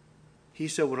 He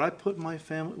said, what I put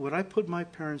my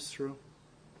parents through,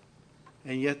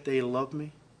 and yet they loved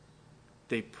me,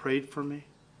 they prayed for me.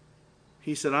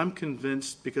 He said, I'm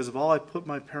convinced because of all I put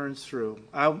my parents through,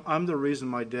 I'm the reason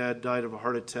my dad died of a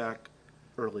heart attack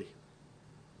early.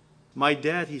 My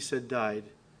dad, he said, died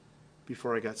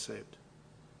before I got saved.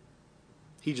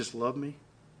 He just loved me.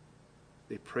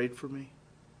 They prayed for me.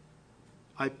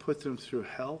 I put them through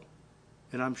hell,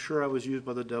 and I'm sure I was used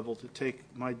by the devil to take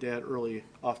my dad early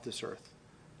off this earth.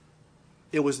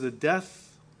 It was the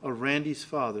death of Randy's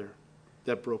father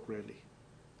that broke Randy.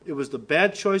 It was the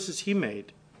bad choices he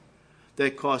made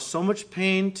that caused so much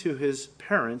pain to his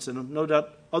parents and no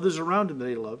doubt others around him that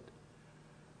he loved.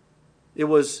 It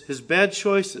was his bad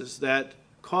choices that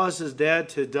caused his dad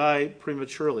to die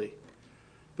prematurely.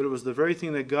 But it was the very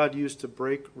thing that God used to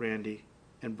break Randy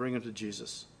and bring him to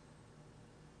Jesus.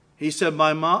 He said,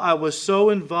 I was so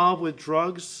involved with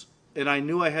drugs and I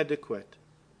knew I had to quit.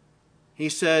 He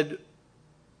said,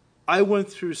 I went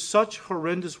through such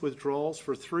horrendous withdrawals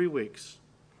for 3 weeks.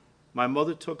 My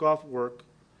mother took off work.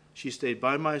 She stayed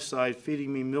by my side,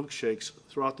 feeding me milkshakes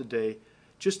throughout the day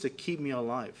just to keep me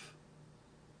alive.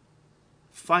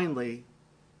 Finally,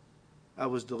 I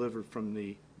was delivered from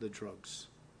the drugs.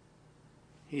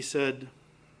 He said,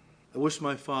 I wish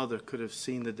my father could have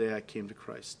seen the day I came to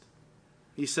Christ.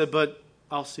 He said, but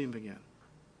I'll see him again.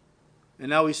 And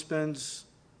now he spends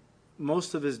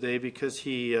most of his day, because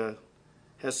he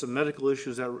has some medical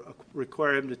issues that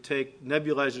require him to take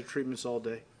nebulizer treatments all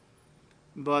day.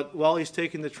 But while he's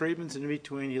taking the treatments in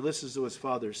between, he listens to his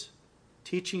father's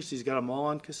teachings. He's got them all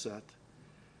on cassette.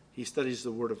 He studies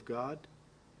the Word of God.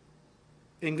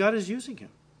 And God is using him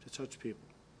to touch people.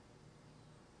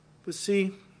 But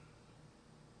see,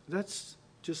 that's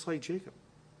just like Jacob.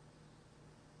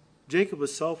 Jacob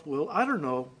was self-willed. I don't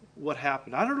know what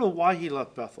happened. I don't know why he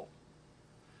left Bethel.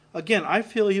 Again, I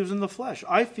feel he was in the flesh.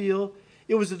 I feel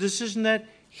it was a decision that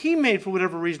he made for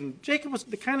whatever reason. Jacob was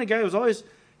the kind of guy who was always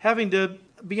having to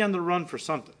be on the run for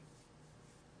something.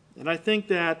 And I think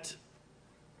that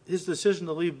his decision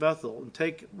to leave Bethel and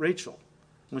take Rachel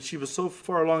when she was so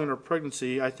far along in her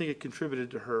pregnancy, I think it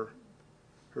contributed to her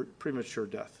premature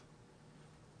death.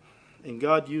 And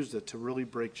God used it to really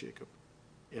break Jacob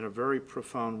in a very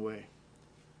profound way.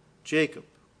 Jacob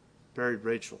buried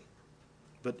Rachel,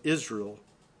 but Israel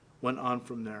went on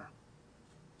from there.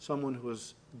 Someone who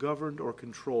was governed or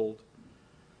controlled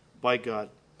by God.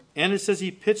 And it says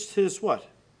he pitched his what?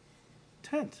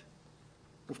 Tent.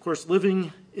 Of course,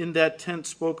 living in that tent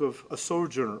spoke of a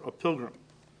sojourner, a pilgrim.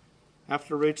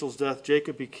 After Rachel's death,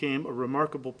 Jacob became a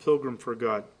remarkable pilgrim for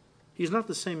God. He's not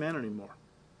the same man anymore.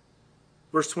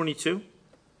 Verse 22.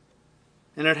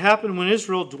 And it happened when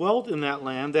Israel dwelt in that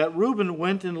land that Reuben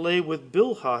went and lay with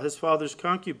Bilhah, his father's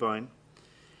concubine,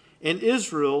 and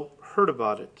Israel heard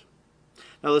about it.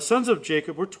 Now the sons of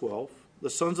Jacob were 12. The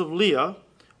sons of Leah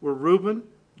were Reuben,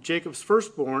 Jacob's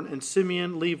firstborn, and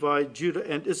Simeon, Levi, Judah,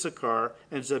 and Issachar,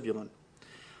 and Zebulun.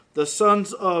 The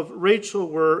sons of Rachel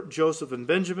were Joseph and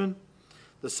Benjamin.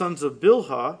 The sons of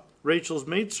Bilhah, Rachel's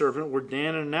maidservant, were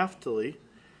Dan and Naphtali.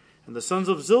 And the sons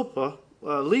of Zilpah,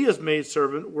 Leah's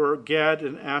maidservant, were Gad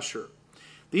and Asher.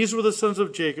 These were the sons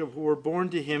of Jacob who were born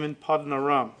to him in Paddan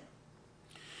Aram.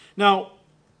 Now,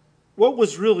 what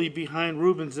was really behind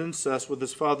Reuben's incest with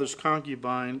his father's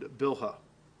concubine, Bilhah?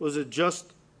 Was it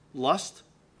just lust?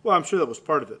 Well, I'm sure that was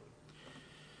part of it.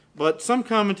 But some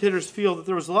commentators feel that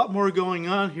there was a lot more going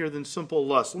on here than simple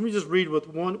lust. Let me just read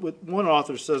what one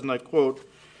author says, and I quote.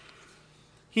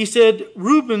 He said,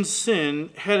 Reuben's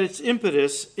sin had its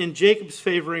impetus in Jacob's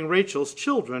favoring Rachel's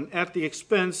children at the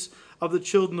expense of the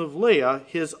children of Leah,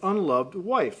 his unloved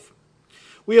wife.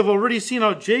 We have already seen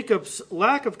how Jacob's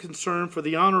lack of concern for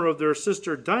the honor of their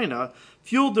sister Dinah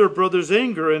fueled their brother's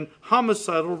anger and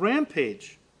homicidal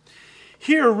rampage.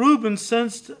 Here, Reuben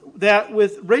sensed that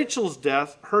with Rachel's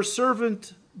death, her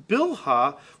servant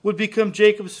Bilhah would become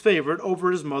Jacob's favorite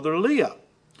over his mother Leah.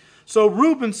 So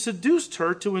Reuben seduced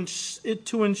her to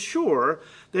ensure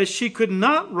that she could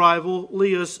not rival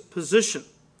Leah's position.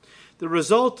 The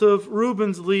result of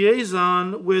Reuben's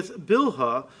liaison with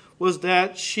Bilhah was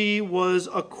that she was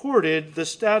accorded the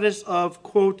status of,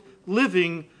 quote,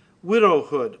 living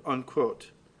widowhood, unquote,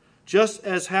 just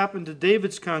as happened to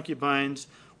David's concubines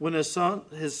when his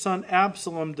son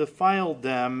Absalom defiled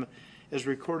them, as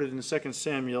recorded in 2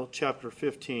 Samuel chapter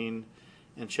 15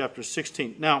 and chapter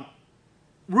 16. Now,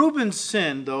 Reuben's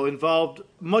sin, though, involved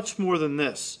much more than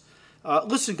this.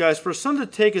 Listen, guys, for a son to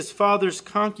take his father's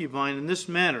concubine in this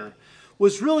manner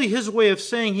was really his way of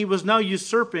saying he was now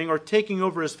usurping or taking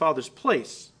over his father's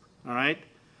place. All right?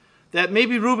 That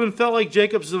maybe Reuben felt like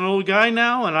Jacob's an old guy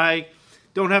now, and I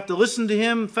don't have to listen to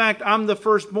him. In fact, I'm the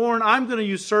firstborn. I'm going to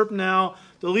usurp now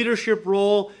the leadership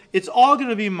role. It's all going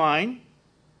to be mine.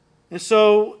 And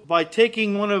so, by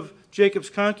taking one of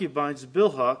Jacob's concubines,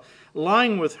 Bilhah,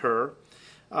 lying with her,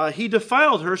 he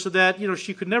defiled her so that,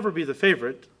 she could never be the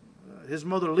favorite. His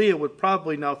mother Leah would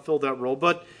probably now fill that role.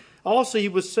 But also he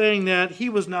was saying that he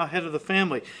was now head of the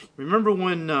family. Remember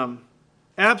when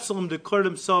Absalom declared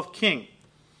himself king,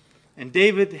 and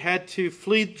David had to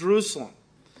flee Jerusalem.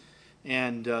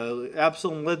 And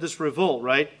Absalom led this revolt,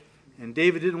 right? And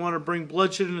David didn't want to bring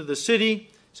bloodshed into the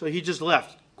city, so he just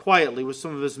left quietly with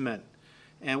some of his men.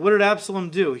 And what did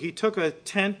Absalom do? He took a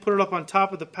tent, put it up on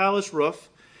top of the palace roof,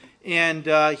 and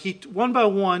he, one by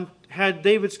one, had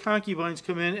David's concubines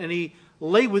come in, and he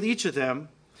lay with each of them,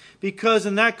 because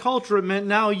in that culture it meant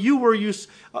now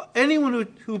anyone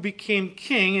who became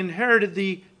king inherited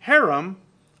the harem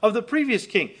of the previous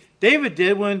king. David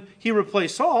did when he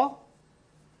replaced Saul.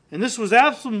 And this was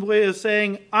Absalom's way of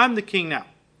saying, I'm the king now.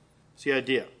 That's the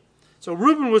idea. So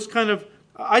Reuben was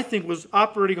was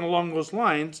operating along those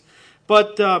lines,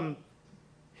 but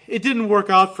it didn't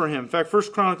work out for him. In fact,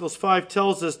 1 Chronicles 5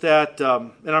 tells us that,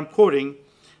 and I'm quoting,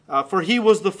 for he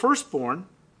was the firstborn,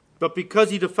 but because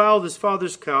he defiled his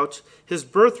father's couch, his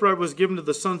birthright was given to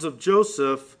the sons of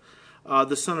Joseph,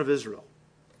 the son of Israel.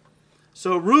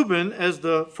 So Reuben, as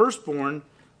the firstborn,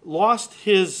 lost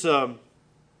his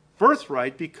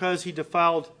birthright because he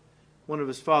defiled one of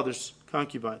his father's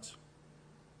concubines.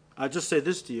 I'll just say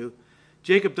this to you.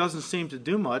 Jacob doesn't seem to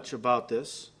do much about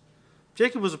this.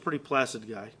 Jacob was a pretty placid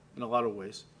guy in a lot of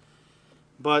ways.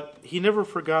 But he never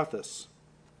forgot this.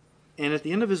 And at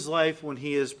the end of his life, when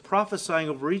he is prophesying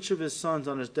over each of his sons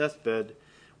on his deathbed,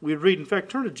 we read, in fact,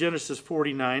 turn to Genesis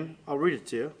 49. I'll read it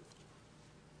to you.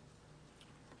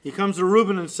 He comes to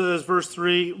Reuben and says, verse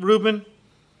 3, Reuben,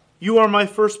 you are my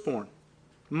firstborn,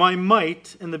 my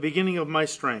might and the beginning of my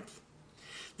strength,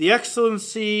 the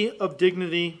excellency of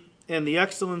dignity and the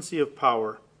excellency of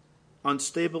power,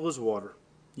 unstable as water.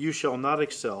 You shall not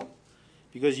excel,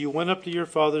 because you went up to your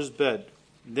father's bed.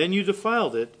 Then you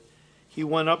defiled it. He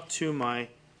went up to my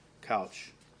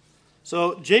couch.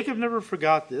 So Jacob never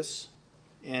forgot this,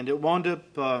 and it wound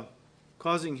up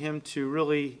causing him to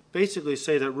really basically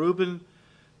say that Reuben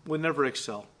would never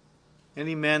excel.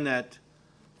 Any man that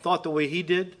thought the way he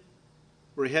did,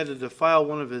 where he had to defile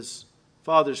one of his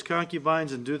father's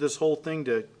concubines and do this whole thing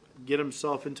to get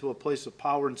himself into a place of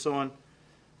power and so on,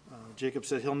 Jacob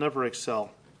said he'll never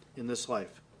excel in this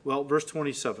life. Well, verse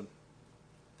 27.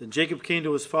 Then Jacob came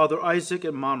to his father Isaac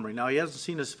at Mamre. Now, he hasn't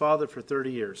seen his father for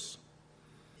 30 years.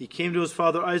 He came to his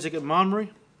father Isaac at Mamre,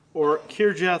 or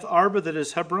Kirjath Arba, that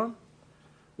is Hebron,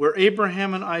 where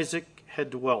Abraham and Isaac had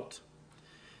dwelt.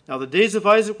 Now, the days of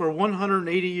Isaac were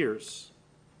 180 years.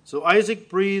 So Isaac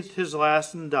breathed his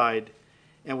last and died,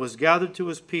 and was gathered to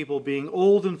his people, being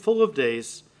old and full of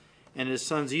days, and his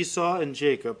sons Esau and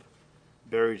Jacob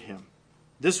buried him.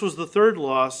 This was the third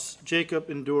loss Jacob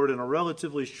endured in a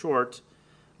relatively short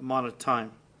amount of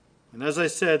time. And as I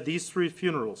said, these three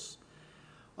funerals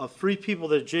of three people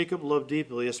that Jacob loved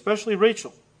deeply, especially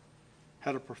Rachel,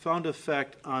 had a profound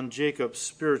effect on Jacob's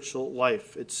spiritual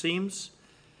life. It seems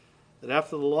that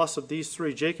after the loss of these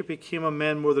three, Jacob became a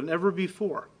man more than ever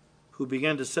before who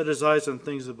began to set his eyes on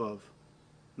things above.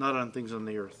 not on things on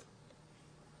the earth.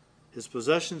 His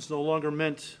possessions no longer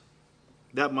meant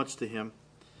that much to him.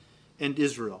 And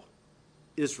Israel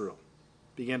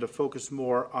began to focus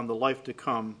more on the life to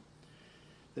come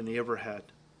than he ever had.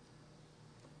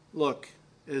 Look,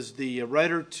 as the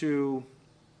writer to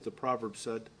the Proverbs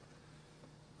said,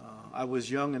 I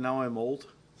was young and now I'm old.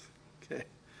 Okay,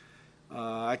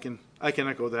 I can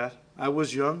echo that. I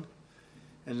was young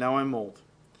and now I'm old.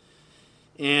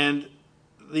 And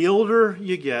the older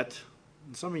you get,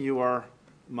 and some of you are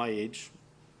my age,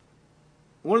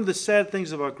 one of the sad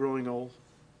things about growing old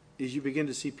is you begin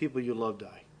to see people you love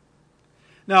die.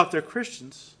 Now, if they're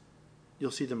Christians,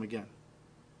 you'll see them again.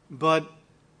 But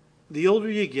the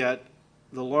older you get,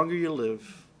 the longer you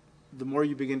live, the more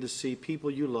you begin to see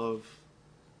people you love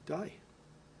die.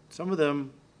 Some of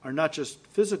them are not just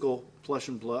physical flesh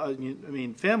and blood,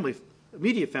 family,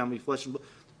 immediate family, flesh and blood,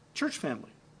 church family.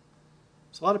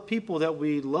 There's a lot of people that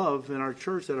we love in our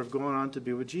church that have gone on to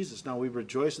be with Jesus. Now, we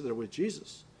rejoice that they're with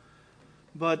Jesus.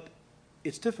 But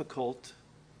it's difficult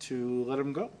to let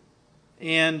them go.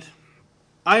 And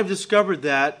I've discovered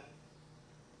that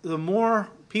the more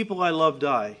people I love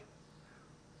die,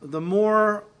 the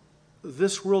more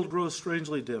this world grows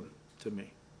strangely dim to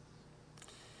me.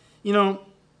 I'm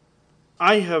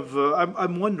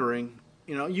wondering,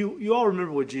 you all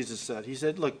remember what Jesus said. He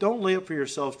said, look, don't lay up for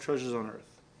yourselves treasures on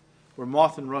earth, where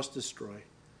moth and rust destroy,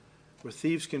 where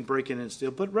thieves can break in and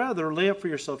steal, but rather lay up for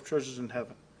yourself treasures in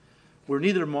heaven, where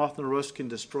neither moth nor rust can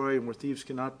destroy and where thieves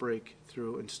cannot break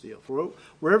through and steal. For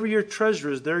wherever your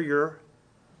treasure is, there your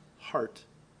heart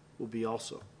will be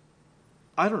also.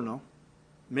 I don't know.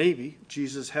 Maybe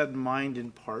Jesus had in mind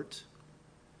in part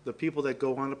the people that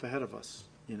go on up ahead of us,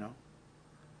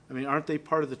 aren't they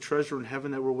part of the treasure in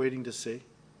heaven that we're waiting to see?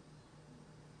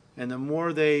 And the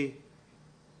more they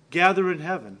gather in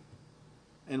heaven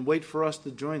and wait for us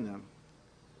to join them,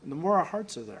 the more our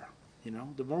hearts are there,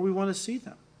 the more we want to see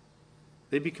them.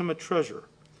 They become a treasure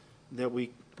that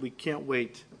we can't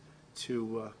wait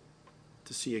to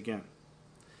see again.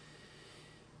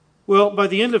 Well, by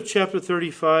the end of chapter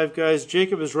 35, guys,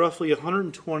 Jacob is roughly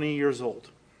 120 years old.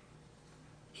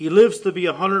 He lives to be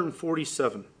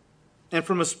 147. And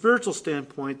from a spiritual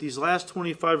standpoint, these last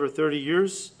 25 or 30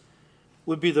 years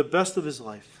would be the best of his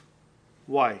life.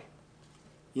 Why?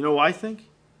 You know why I think?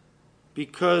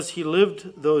 Because he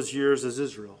lived those years as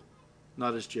Israel,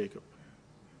 not as Jacob.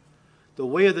 The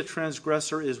way of the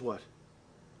transgressor is what?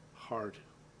 Hard.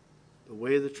 The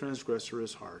way of the transgressor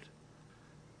is hard.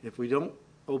 If we don't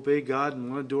obey God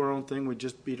and want to do our own thing, we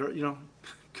just beat our,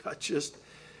 God just,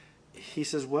 he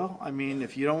says,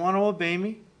 if you don't want to obey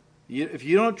me, if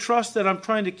you don't trust that I'm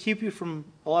trying to keep you from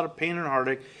a lot of pain and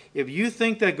heartache, if you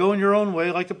think that going your own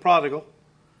way, like the prodigal,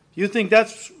 you think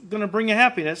that's going to bring you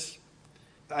happiness,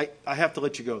 I have to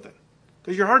let you go then.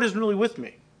 Because your heart isn't really with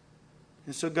me.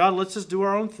 And so God lets us do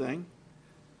our own thing.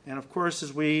 And of course,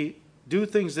 as we do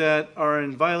things that are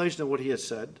in violation of what he has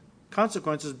said,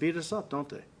 consequences beat us up, don't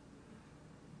they?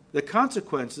 The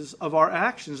consequences of our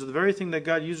actions are the very thing that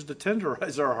God uses to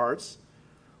tenderize our hearts.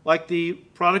 Like the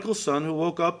prodigal son who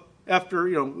woke up after,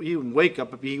 he didn't wake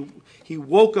up, but he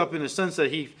woke up in a sense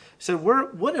that he said,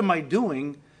 what am I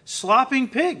doing slopping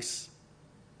pigs?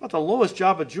 About the lowest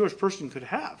job a Jewish person could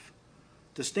have.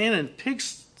 To stand and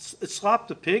slop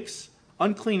the pigs,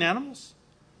 unclean animals.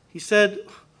 He said,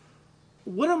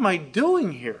 what am I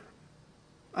doing here?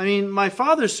 My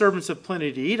father's servants have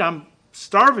plenty to eat. I'm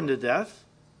starving to death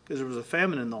because there was a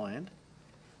famine in the land.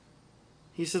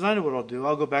 He says, I know what I'll do.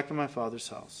 I'll go back to my father's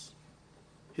house.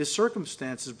 His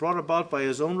circumstances, brought about by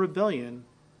his own rebellion,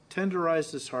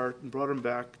 tenderized his heart and brought him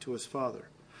back to his father,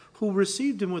 who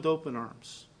received him with open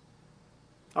arms.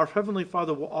 Our Heavenly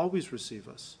Father will always receive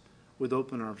us with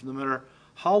open arms, no matter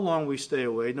how long we stay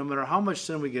away, no matter how much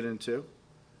sin we get into.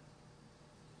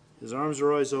 His arms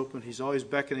are always open. He's always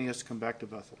beckoning us to come back to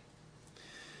Bethel.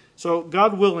 So,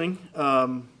 God willing,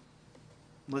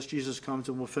 unless Jesus comes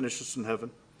and we'll finish this in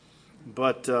heaven,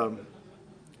 but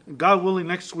God willing,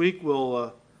 next week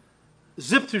we'll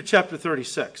zip through chapter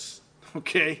 36,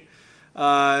 okay?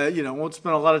 Won't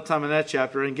spend a lot of time in that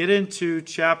chapter and get into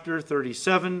chapter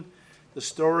 37, the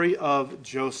story of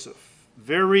Joseph.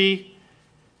 Very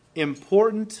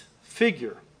important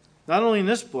figure, not only in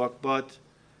this book, but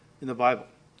in the Bible.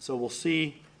 So we'll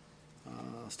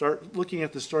start looking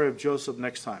at the story of Joseph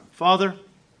next time. Father,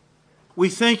 we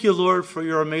thank you, Lord, for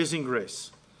your amazing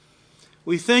grace.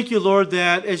 We thank you, Lord,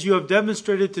 that as you have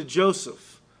demonstrated to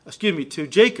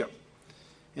Jacob,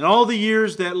 in all the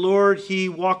years that, Lord, he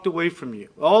walked away from you,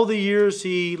 all the years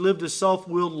he lived a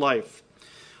self-willed life,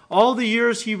 all the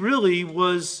years he really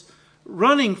was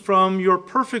running from your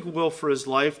perfect will for his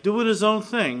life, doing his own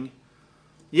thing.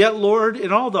 Yet, Lord,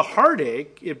 in all the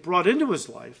heartache it brought into his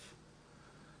life,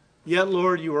 yet,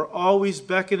 Lord, you are always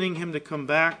beckoning him to come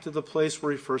back to the place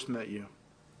where he first met you,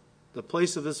 the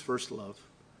place of his first love,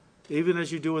 even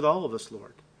as you do with all of us,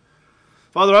 Lord.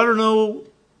 Father, I don't know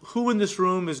who in this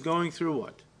room is going through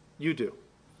what. You do.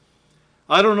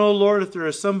 I don't know, Lord, if there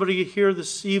is somebody here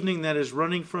this evening that is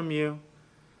running from you.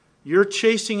 You're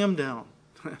chasing them down.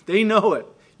 They know it.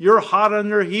 You're hot on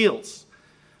their heels.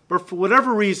 But for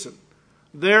whatever reason,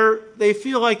 they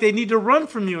feel like they need to run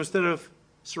from you instead of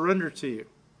surrender to you.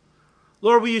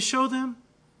 Lord, will you show them?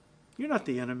 You're not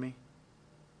the enemy.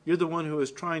 You're the one who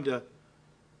is trying to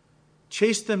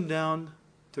chase them down,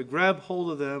 to grab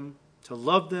hold of them, to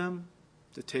love them,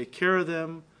 to take care of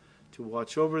them, to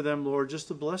watch over them, Lord, just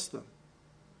to bless them.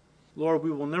 Lord,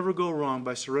 we will never go wrong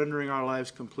by surrendering our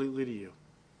lives completely to you.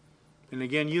 And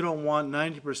again, you don't want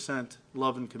 90%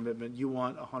 love and commitment. You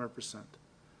want 100%.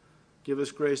 Give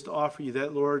us grace to offer you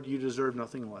that, Lord. You deserve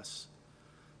nothing less.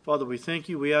 Father, we thank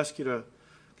you. We ask you to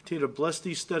continue to bless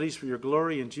these studies for your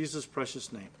glory in Jesus'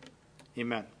 precious name.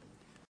 Amen.